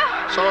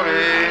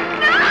 Sorry.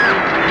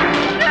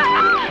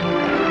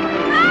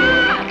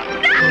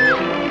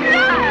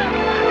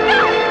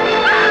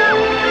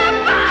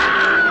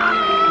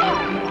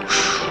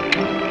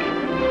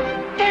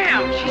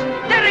 Damn, she's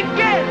dead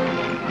again.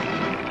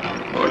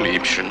 Oh,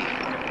 Liebchen.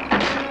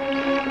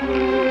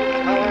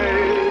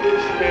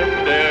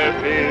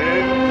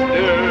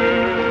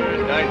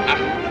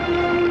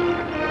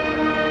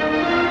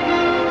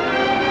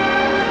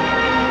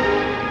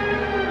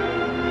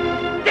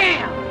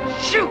 Damn,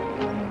 shoot.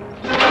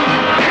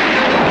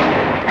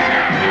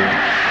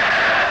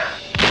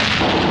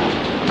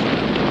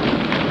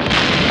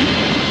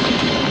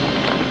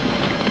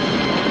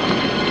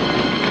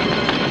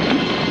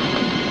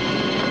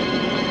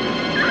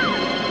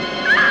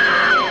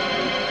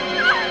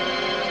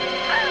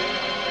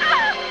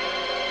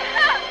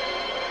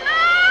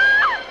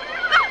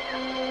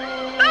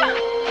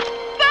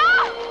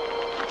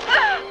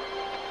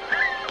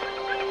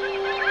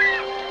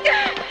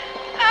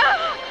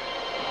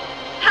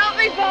 Help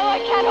me, Bo. I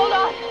can't hold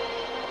on.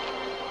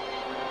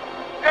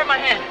 Grab my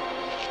hand.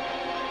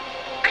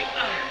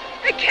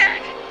 I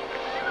can't.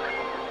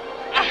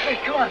 Hey,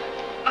 come on.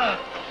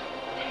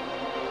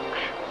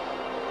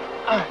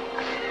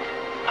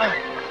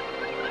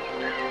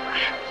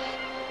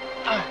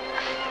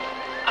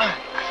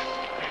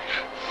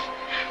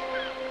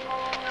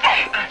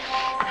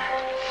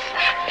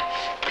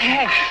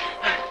 Hey.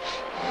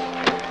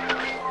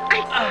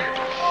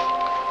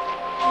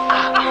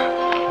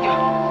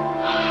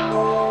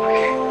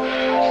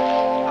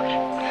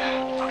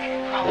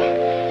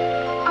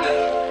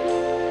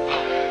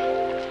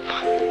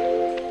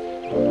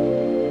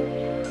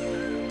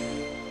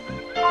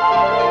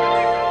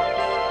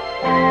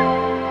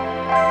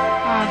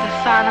 Oh, the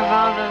thought of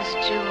all those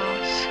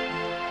jewels.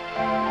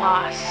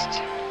 Lost.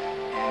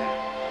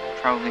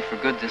 Probably for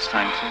good this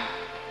time, too.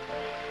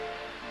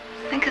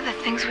 Think of the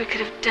things we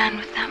could have done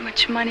with that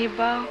much money,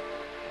 Bo.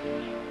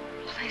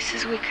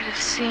 Places we could have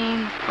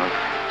seen. Look,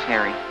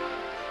 Terry,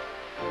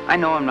 I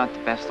know I'm not the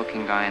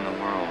best-looking guy in the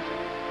world,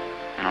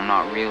 and I'm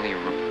not really a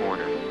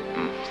reporter.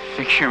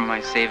 Figure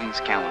my savings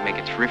account would make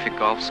a terrific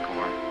golf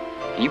score.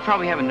 And you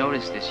probably haven't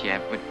noticed this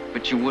yet,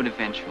 but you would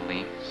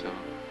eventually, so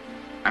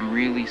I'm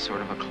really sort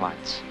of a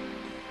klutz.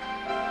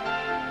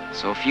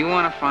 So if you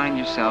want to find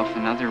yourself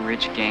another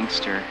rich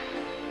gangster,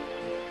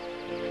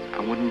 I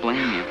wouldn't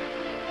blame you.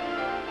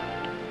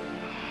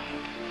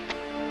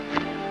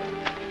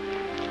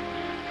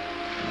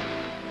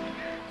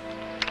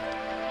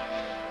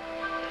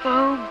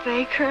 Bo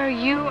Baker,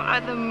 you are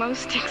the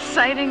most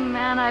exciting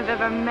man I've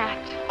ever met.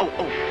 Oh,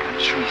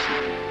 Teresa.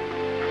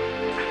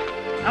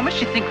 How much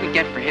do you think we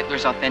get for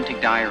Hitler's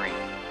authentic diary?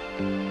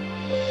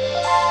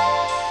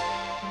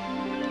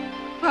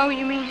 Bo,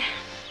 you mean?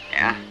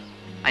 Yeah.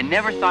 I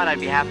never thought I'd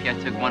be happy I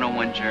took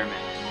 101 German.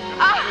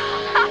 Oh,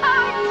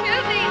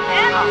 to the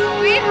end,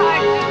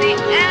 sweetheart, to the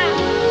end.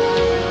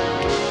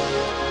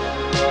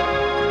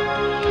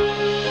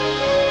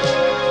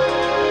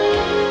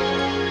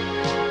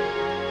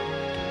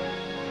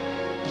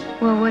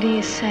 Well, what do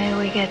you say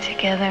we get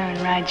together and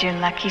ride your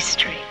lucky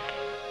streak?